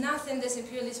 there is nothing these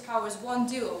imperialist powers won't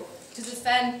do to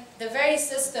defend the very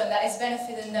system that is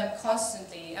benefiting them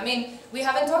constantly. I mean, we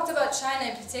haven't talked about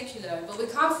China in particular, but we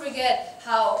can't forget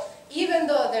how, even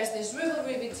though there's this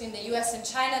rivalry between the US and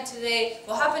China today,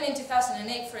 what happened in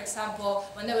 2008, for example,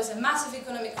 when there was a massive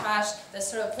economic crash that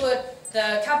sort of put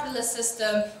the capitalist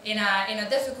system in a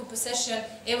difficult position,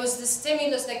 it was the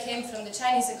stimulus that came from the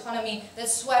Chinese economy that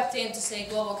swept in to say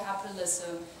global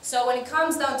capitalism. So when it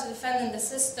comes down to defending the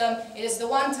system, it is the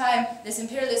one time these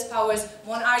imperialist powers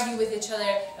won't argue with each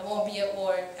other and won't be at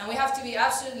war. And we have to be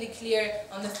absolutely clear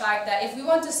on the fact that if we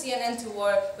want to see an end to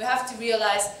war, we have to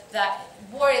realize that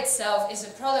war itself is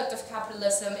a product of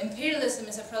capitalism, imperialism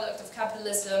is a product of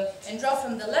capitalism, and draw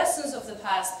from the lessons of the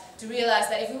past to realize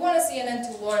that if we want to see an end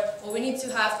to war, what we need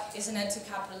to have is an end to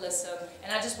capitalism.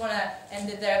 And I just want to end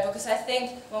it there, because I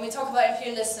think when we talk about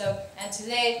imperialism, and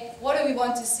today, what do we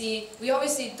want to see? We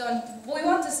obviously we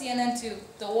want to see an end to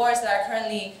the wars that are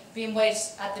currently being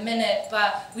waged at the minute,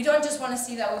 but we don't just want to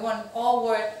see that, we want all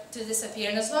war to disappear.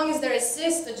 And as long as there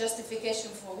exists a justification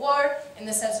for war, in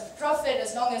the sense of profit,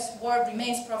 as long as war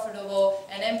remains profitable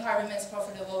and empire remains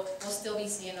profitable, we'll still be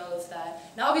seeing all of that.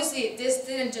 Now obviously, this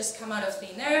didn't just come out of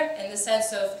thin air, in the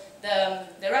sense of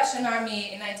the Russian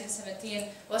army in 1917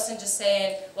 wasn't just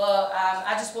saying, well,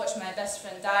 I just watched my best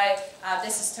friend die,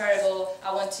 this is terrible,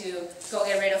 I want to go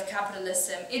get rid of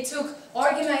capitalism. It took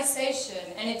organization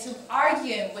and it took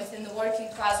arguing within the working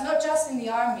class, not just in the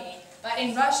army, but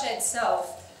in Russia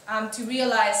itself, to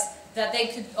realize that they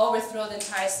could overthrow the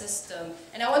entire system.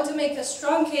 And I want to make a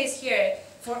strong case here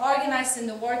for organizing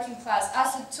the working class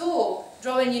as a tool,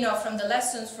 drawing, from the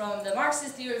lessons from the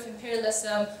Marxist theory of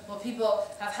imperialism, what people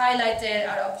have highlighted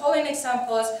are appalling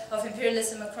examples of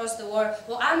imperialism across the world.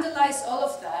 What underlies all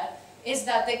of that is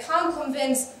that they can't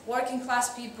convince working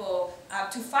class people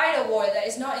to fight a war that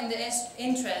is not in their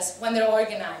interest when they're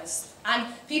organized. And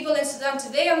people in Sudan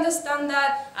today understand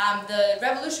that. The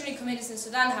revolutionary committees in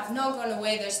Sudan have not gone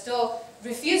away. They're still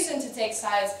refusing to take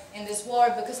sides in this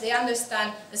war because they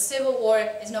understand the civil war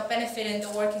is not benefiting the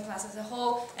working class as a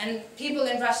whole. And people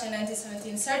in Russia in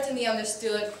 1917 certainly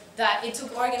understood that it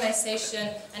took organization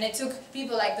and it took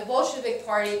people like the Bolshevik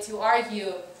Party to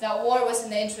argue that war was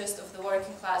in the interest of the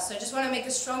working class. So I just want to make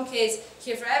a strong case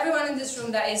here for everyone in this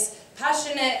room that is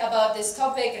passionate about this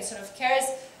topic and sort of cares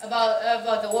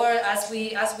about the war as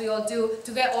we all do,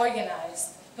 to get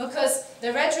organized. Because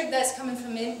the rhetoric that's coming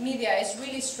from media is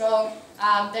really strong.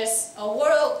 There's a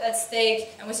world at stake,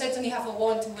 and we certainly have a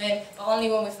war to win, but only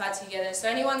when we fight together. So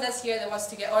anyone that's here that wants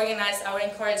to get organized, I would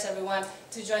encourage everyone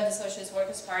to join the Socialist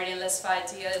Workers' Party, and let's fight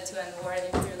together to end the war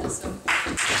and imperialism.